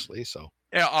 obviously. So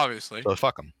Yeah, obviously.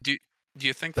 fuck them. Do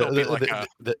you think there'll be like a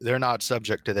They're not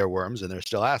subject to their worms, and they're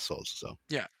still assholes. So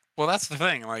yeah? Well, that's the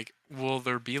thing. Like, will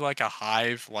there be like a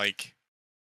Hive like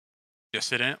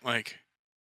dissident? Like,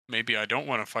 maybe I don't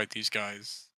want to fight these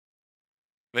guys.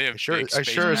 They have big I space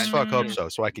sure as fuck hope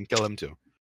magic. so I can kill him too.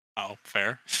 Oh,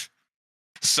 fair.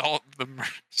 Salt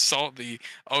the.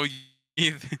 Oh,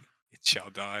 it shall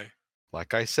die.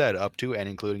 Like I said, up to and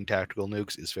including tactical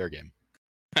nukes is fair game.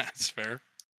 That's fair.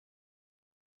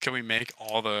 Can we make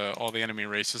all the enemy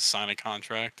races sign a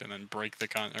contract and then break the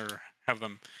or have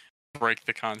them break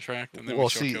the contract and then we Well,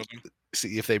 shall kill them?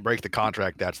 see, if they break the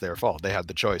contract, that's their fault. They had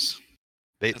the choice.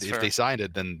 That's if fair. they signed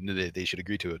it, then they should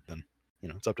agree to it. Then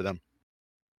it's up to them.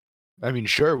 I mean,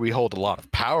 sure, we hold a lot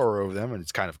of power over them, and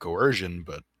it's kind of coercion,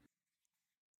 but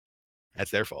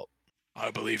that's their fault.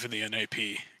 I believe in the NAP,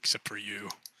 except for you.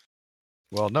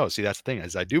 Well, no, see, that's the thing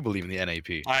is I do believe in the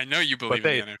NAP, I know you believe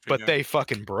but in the NAP. but they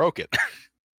fucking broke it.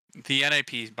 The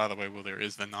NAP, by the way, Will, there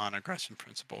is the non-aggression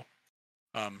principle.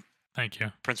 Thank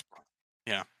you. Principle.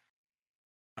 Yeah.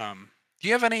 Do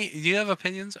you have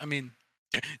opinions? I mean,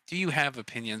 do you have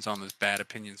opinions on this Bad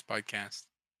Opinions podcast?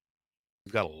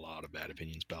 We've got a lot of bad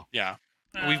opinions, pal. Yeah.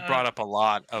 We've brought up a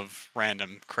lot of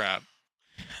random crap.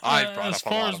 I've brought as up a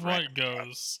far lot as of what random crap.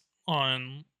 goes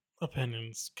on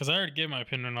opinions, because I already gave my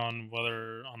opinion on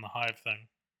whether on the Hive thing.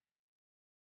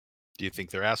 Do you think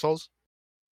they're assholes?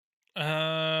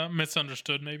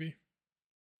 Misunderstood, maybe.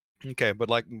 Okay, but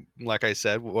like I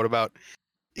said, what about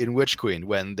in Witch Queen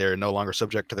when they're no longer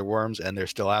subject to the worms and they're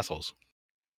still assholes?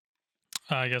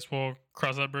 I guess we'll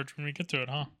cross that bridge when we get to it,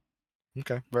 huh?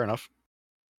 Okay, fair enough.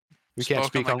 We can't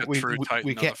Spoken speak like on a we, true we, titan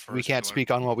we of the can't we first can't pillar.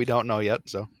 speak on what we don't know yet.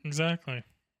 So Exactly.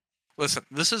 Listen,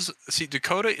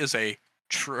 Dakota is a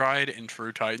tried and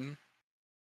true Titan.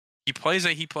 He plays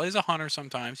a hunter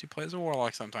sometimes, he plays a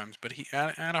warlock sometimes, but he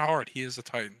at heart he is a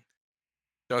Titan.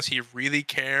 Does he really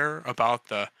care about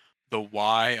the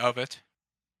why of it?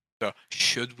 The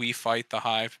should we fight the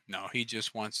Hive? No, he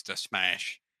just wants to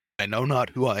smash. I know not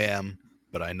who I am,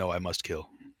 but I know I must kill.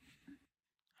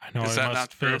 I know Is I that must not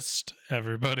true? fist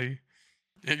everybody.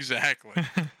 Exactly.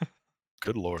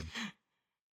 Good lord.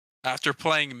 After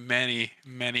playing many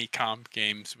comp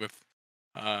games with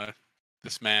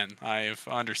this man, I have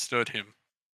understood him.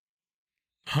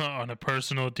 On a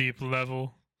personal, deep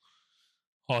level,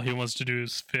 all he wants to do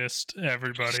is fist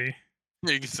everybody.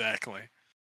 Exactly.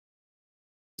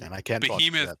 And I can't fault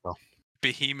you for Behemoth- that, though.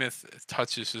 Behemoth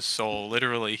touches his soul.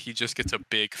 Literally, he just gets a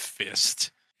big fist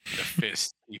to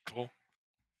fist people.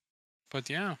 But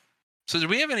yeah. So do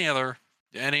we have any other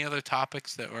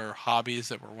topics that were hobbies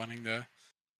that we're wanting to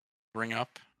bring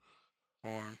up?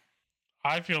 Or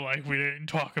I feel like we didn't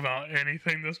talk about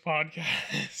anything this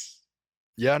podcast.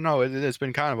 Yeah, no, it's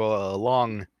been kind of a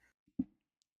long,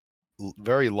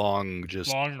 very long,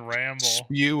 just Long ramble.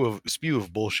 spew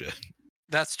of bullshit.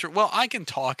 that's true. Well, I can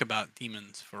talk about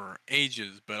demons for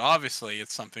ages, but obviously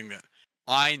it's something that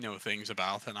I know things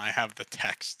about and I have the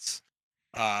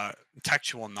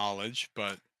textual knowledge,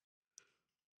 but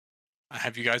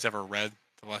have you guys ever read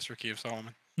The Lesser Key of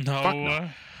Solomon? No, Fuck no.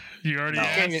 you already No.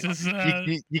 asked us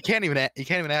that. You can't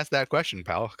even ask that question,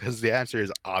 pal, because the answer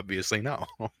is obviously no.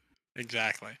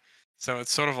 Exactly. So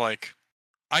it's sort of like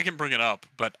I can bring it up,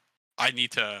 but I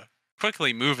need to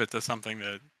quickly move it to something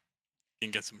that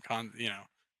can get some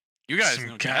you guys Some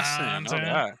know Destiny, I know content.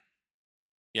 that.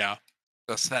 Yeah.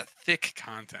 That's that thick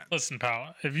content. Listen,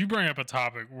 pal, if you bring up a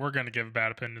topic, we're going to give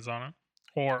bad opinions on it.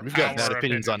 Or We've got our bad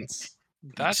opinions on it. opinions.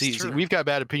 That's See, true. we've got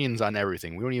bad opinions on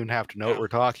everything. We don't even have to know what Yeah. we're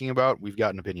talking about. We've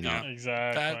got an opinion Yeah. on it.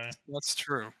 Exactly. That's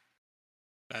true.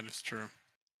 That is true.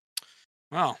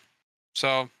 Well,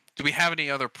 so do we have any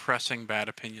other pressing bad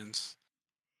opinions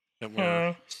that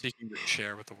we're seeking to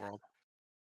share with the world?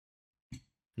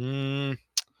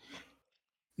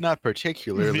 Not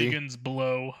particularly. Vegans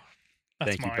blow.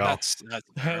 That's Thank you, mine. pal. That's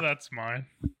fair. That's mine.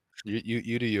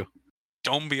 You do you.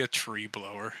 Don't be a tree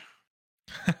blower.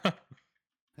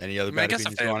 Any other I mean, I bad guess if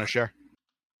opinions they you have want to share?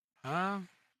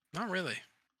 Not really.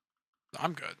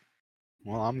 I'm good.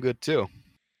 Well, I'm good too.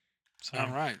 So, All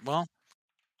right. Well,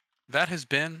 that has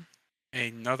been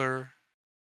another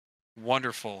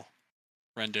wonderful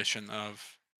rendition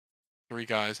of Three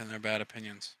Guys and Their Bad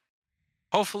Opinions.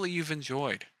 Hopefully you've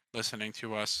enjoyed listening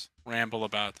to us ramble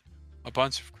about a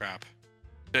bunch of crap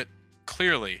that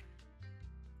clearly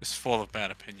is full of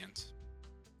bad opinions.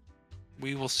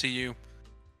 We will see you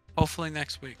hopefully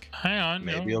next week. hang on.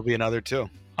 Maybe it'll be another two.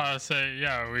 I say,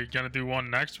 yeah, are we going to do one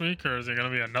next week or is it going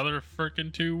to be another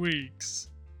freaking 2 weeks?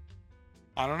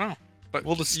 I don't know. But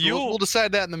We'll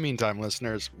decide that in the meantime,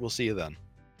 listeners. We'll see you then.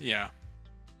 yeah.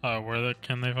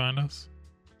 Can they find us?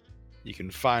 You can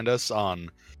find us on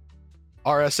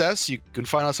RSS. You can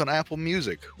find us on Apple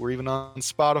Music. We're even on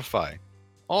Spotify.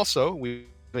 Also, we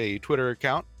have a Twitter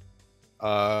account.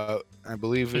 I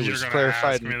believe it You're was gonna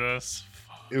clarified. ask me this.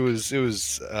 It was.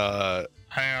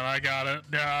 Hang on, I got it.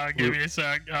 Yeah, give me a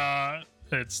sec.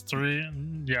 It's 3.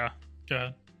 Yeah, go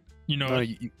ahead. You know No, it.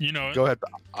 You know it. go ahead.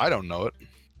 I don't know it.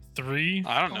 3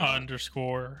 I don't know.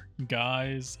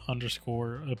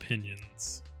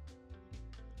 _guys_opinions.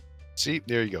 See,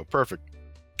 there you go. Perfect.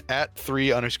 At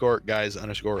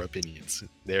 3_guys_opinions.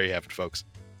 There you have it, folks.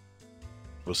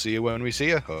 We'll see you when we see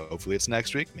you. Hopefully it's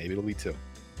next week. Maybe it'll be 2.